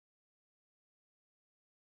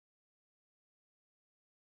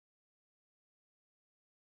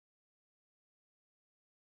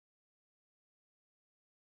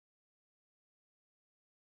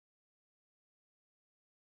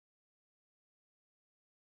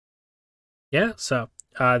 Yeah. So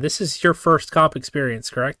this is your first comp experience,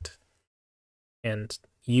 correct? And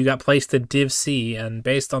you got placed in Div C, and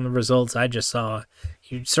based on the results I just saw,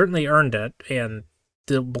 you certainly earned it and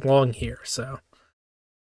belong here. So,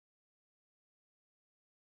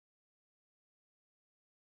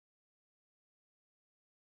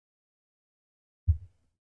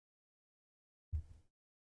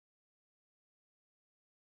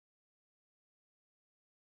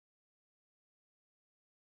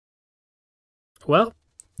 well,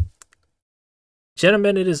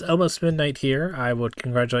 gentlemen, it is almost midnight here. I would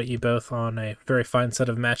congratulate you both on a very fine set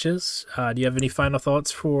of matches. Do you have any final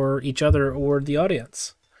thoughts for each other or the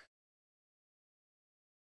audience?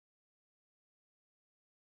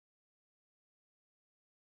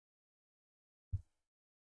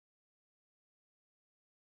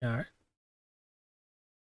 All right.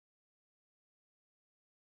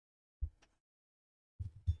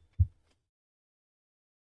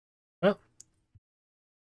 Well,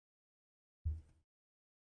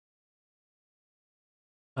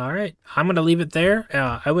 all right. I'm going to leave it there.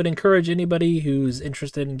 I would encourage anybody who's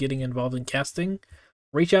interested in getting involved in casting,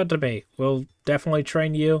 reach out to me. We'll definitely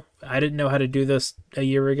train you. I didn't know how to do this a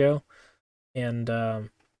year ago, and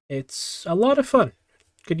it's a lot of fun.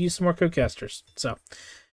 Could use some more co-casters. So,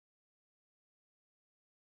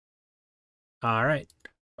 all right.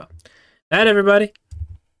 Well, that everybody.